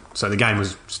point. So the game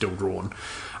was still drawn.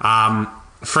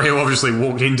 Freo obviously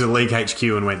walked into League HQ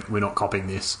and went, we're not copying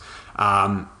this.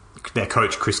 Their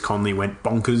coach, Chris Conley, went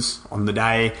bonkers on the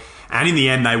day. And in the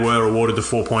end, they were awarded the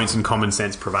 4 points and common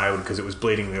sense prevailed because it was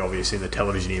bleedingly obvious in the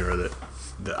television era that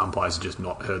the umpires had just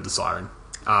not heard the siren.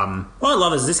 What I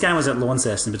love is this game was at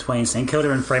Launceston between St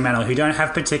Kilda and Fremantle, who don't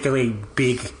have particularly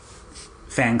big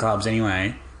fan clubs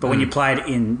anyway. But when you played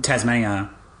in Tasmania,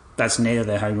 that's neither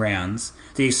their home grounds.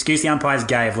 The excuse the umpires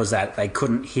gave was that they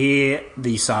couldn't hear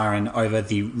the siren over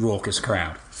the raucous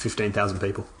crowd. 15,000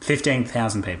 people.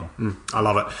 15,000 people. I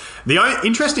love it. The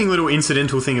interesting little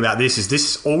incidental thing about this is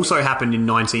this also happened in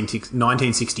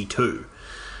 1962,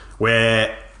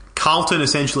 where Carlton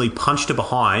essentially punched a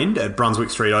behind at Brunswick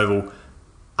Street Oval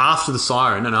after the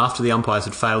siren and after the umpires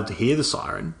had failed to hear the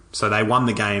siren. So they won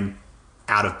the game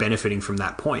out of benefiting from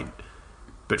that point.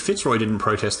 But Fitzroy didn't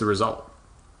protest the result.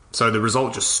 So the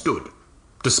result just stood,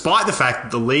 despite the fact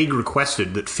that the league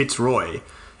requested that Fitzroy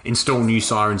install new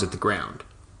sirens at the ground.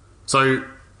 So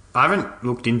I haven't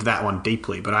looked into that one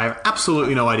deeply, but I have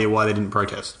absolutely no idea why they didn't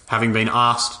protest, having been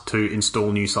asked to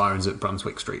install new sirens at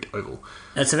Brunswick Street Oval.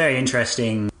 It's a very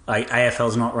interesting,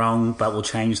 AFL's not wrong, but we'll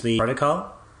change the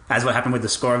protocol, as what happened with the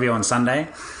score review on Sunday.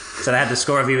 So they had the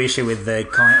score review issue with the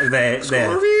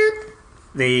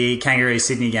Kangaroo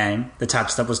Sydney game, the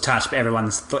touch that was touched, but everyone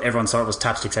saw it was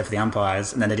touched except for the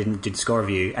umpires, and then they didn't do the score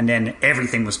review, and then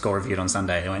everything was score reviewed on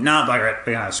Sunday. They went, no, bugger it,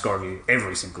 we're going to score review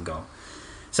every single goal.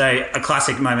 So a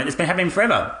classic moment. It's been happening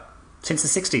forever, since the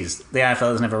 60s. The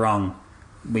AFL is never wrong.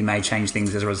 We may change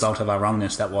things as a result of our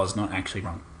wrongness that was not actually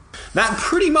wrong. That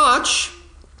pretty much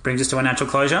brings us to a natural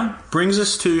closure. Brings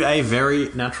us to a very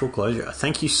natural closure.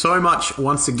 Thank you so much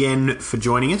once again for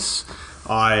joining us.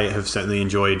 I have certainly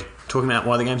enjoyed talking about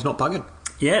why the game's not buggered.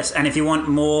 Yes, and if you want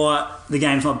more The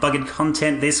Game's Not Buggered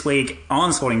content this week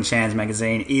on Sporting Chance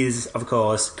magazine is, of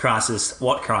course, Crisis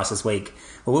Week,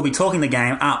 where we'll be talking the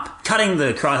game up, cutting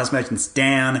the crisis merchants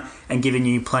down, and giving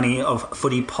you plenty of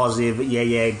footy positive,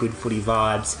 good footy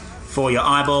vibes for your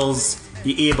eyeballs,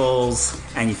 your earballs,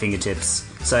 and your fingertips.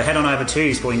 So head on over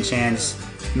to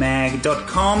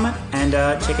sportingchancemag.com and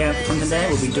check out the content there.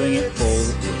 We'll be doing it all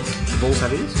week. Balls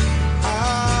have ears.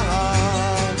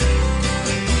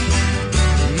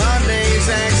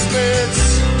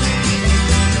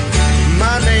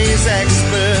 Monday's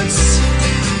experts.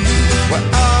 We're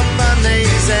all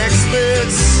Monday's experts.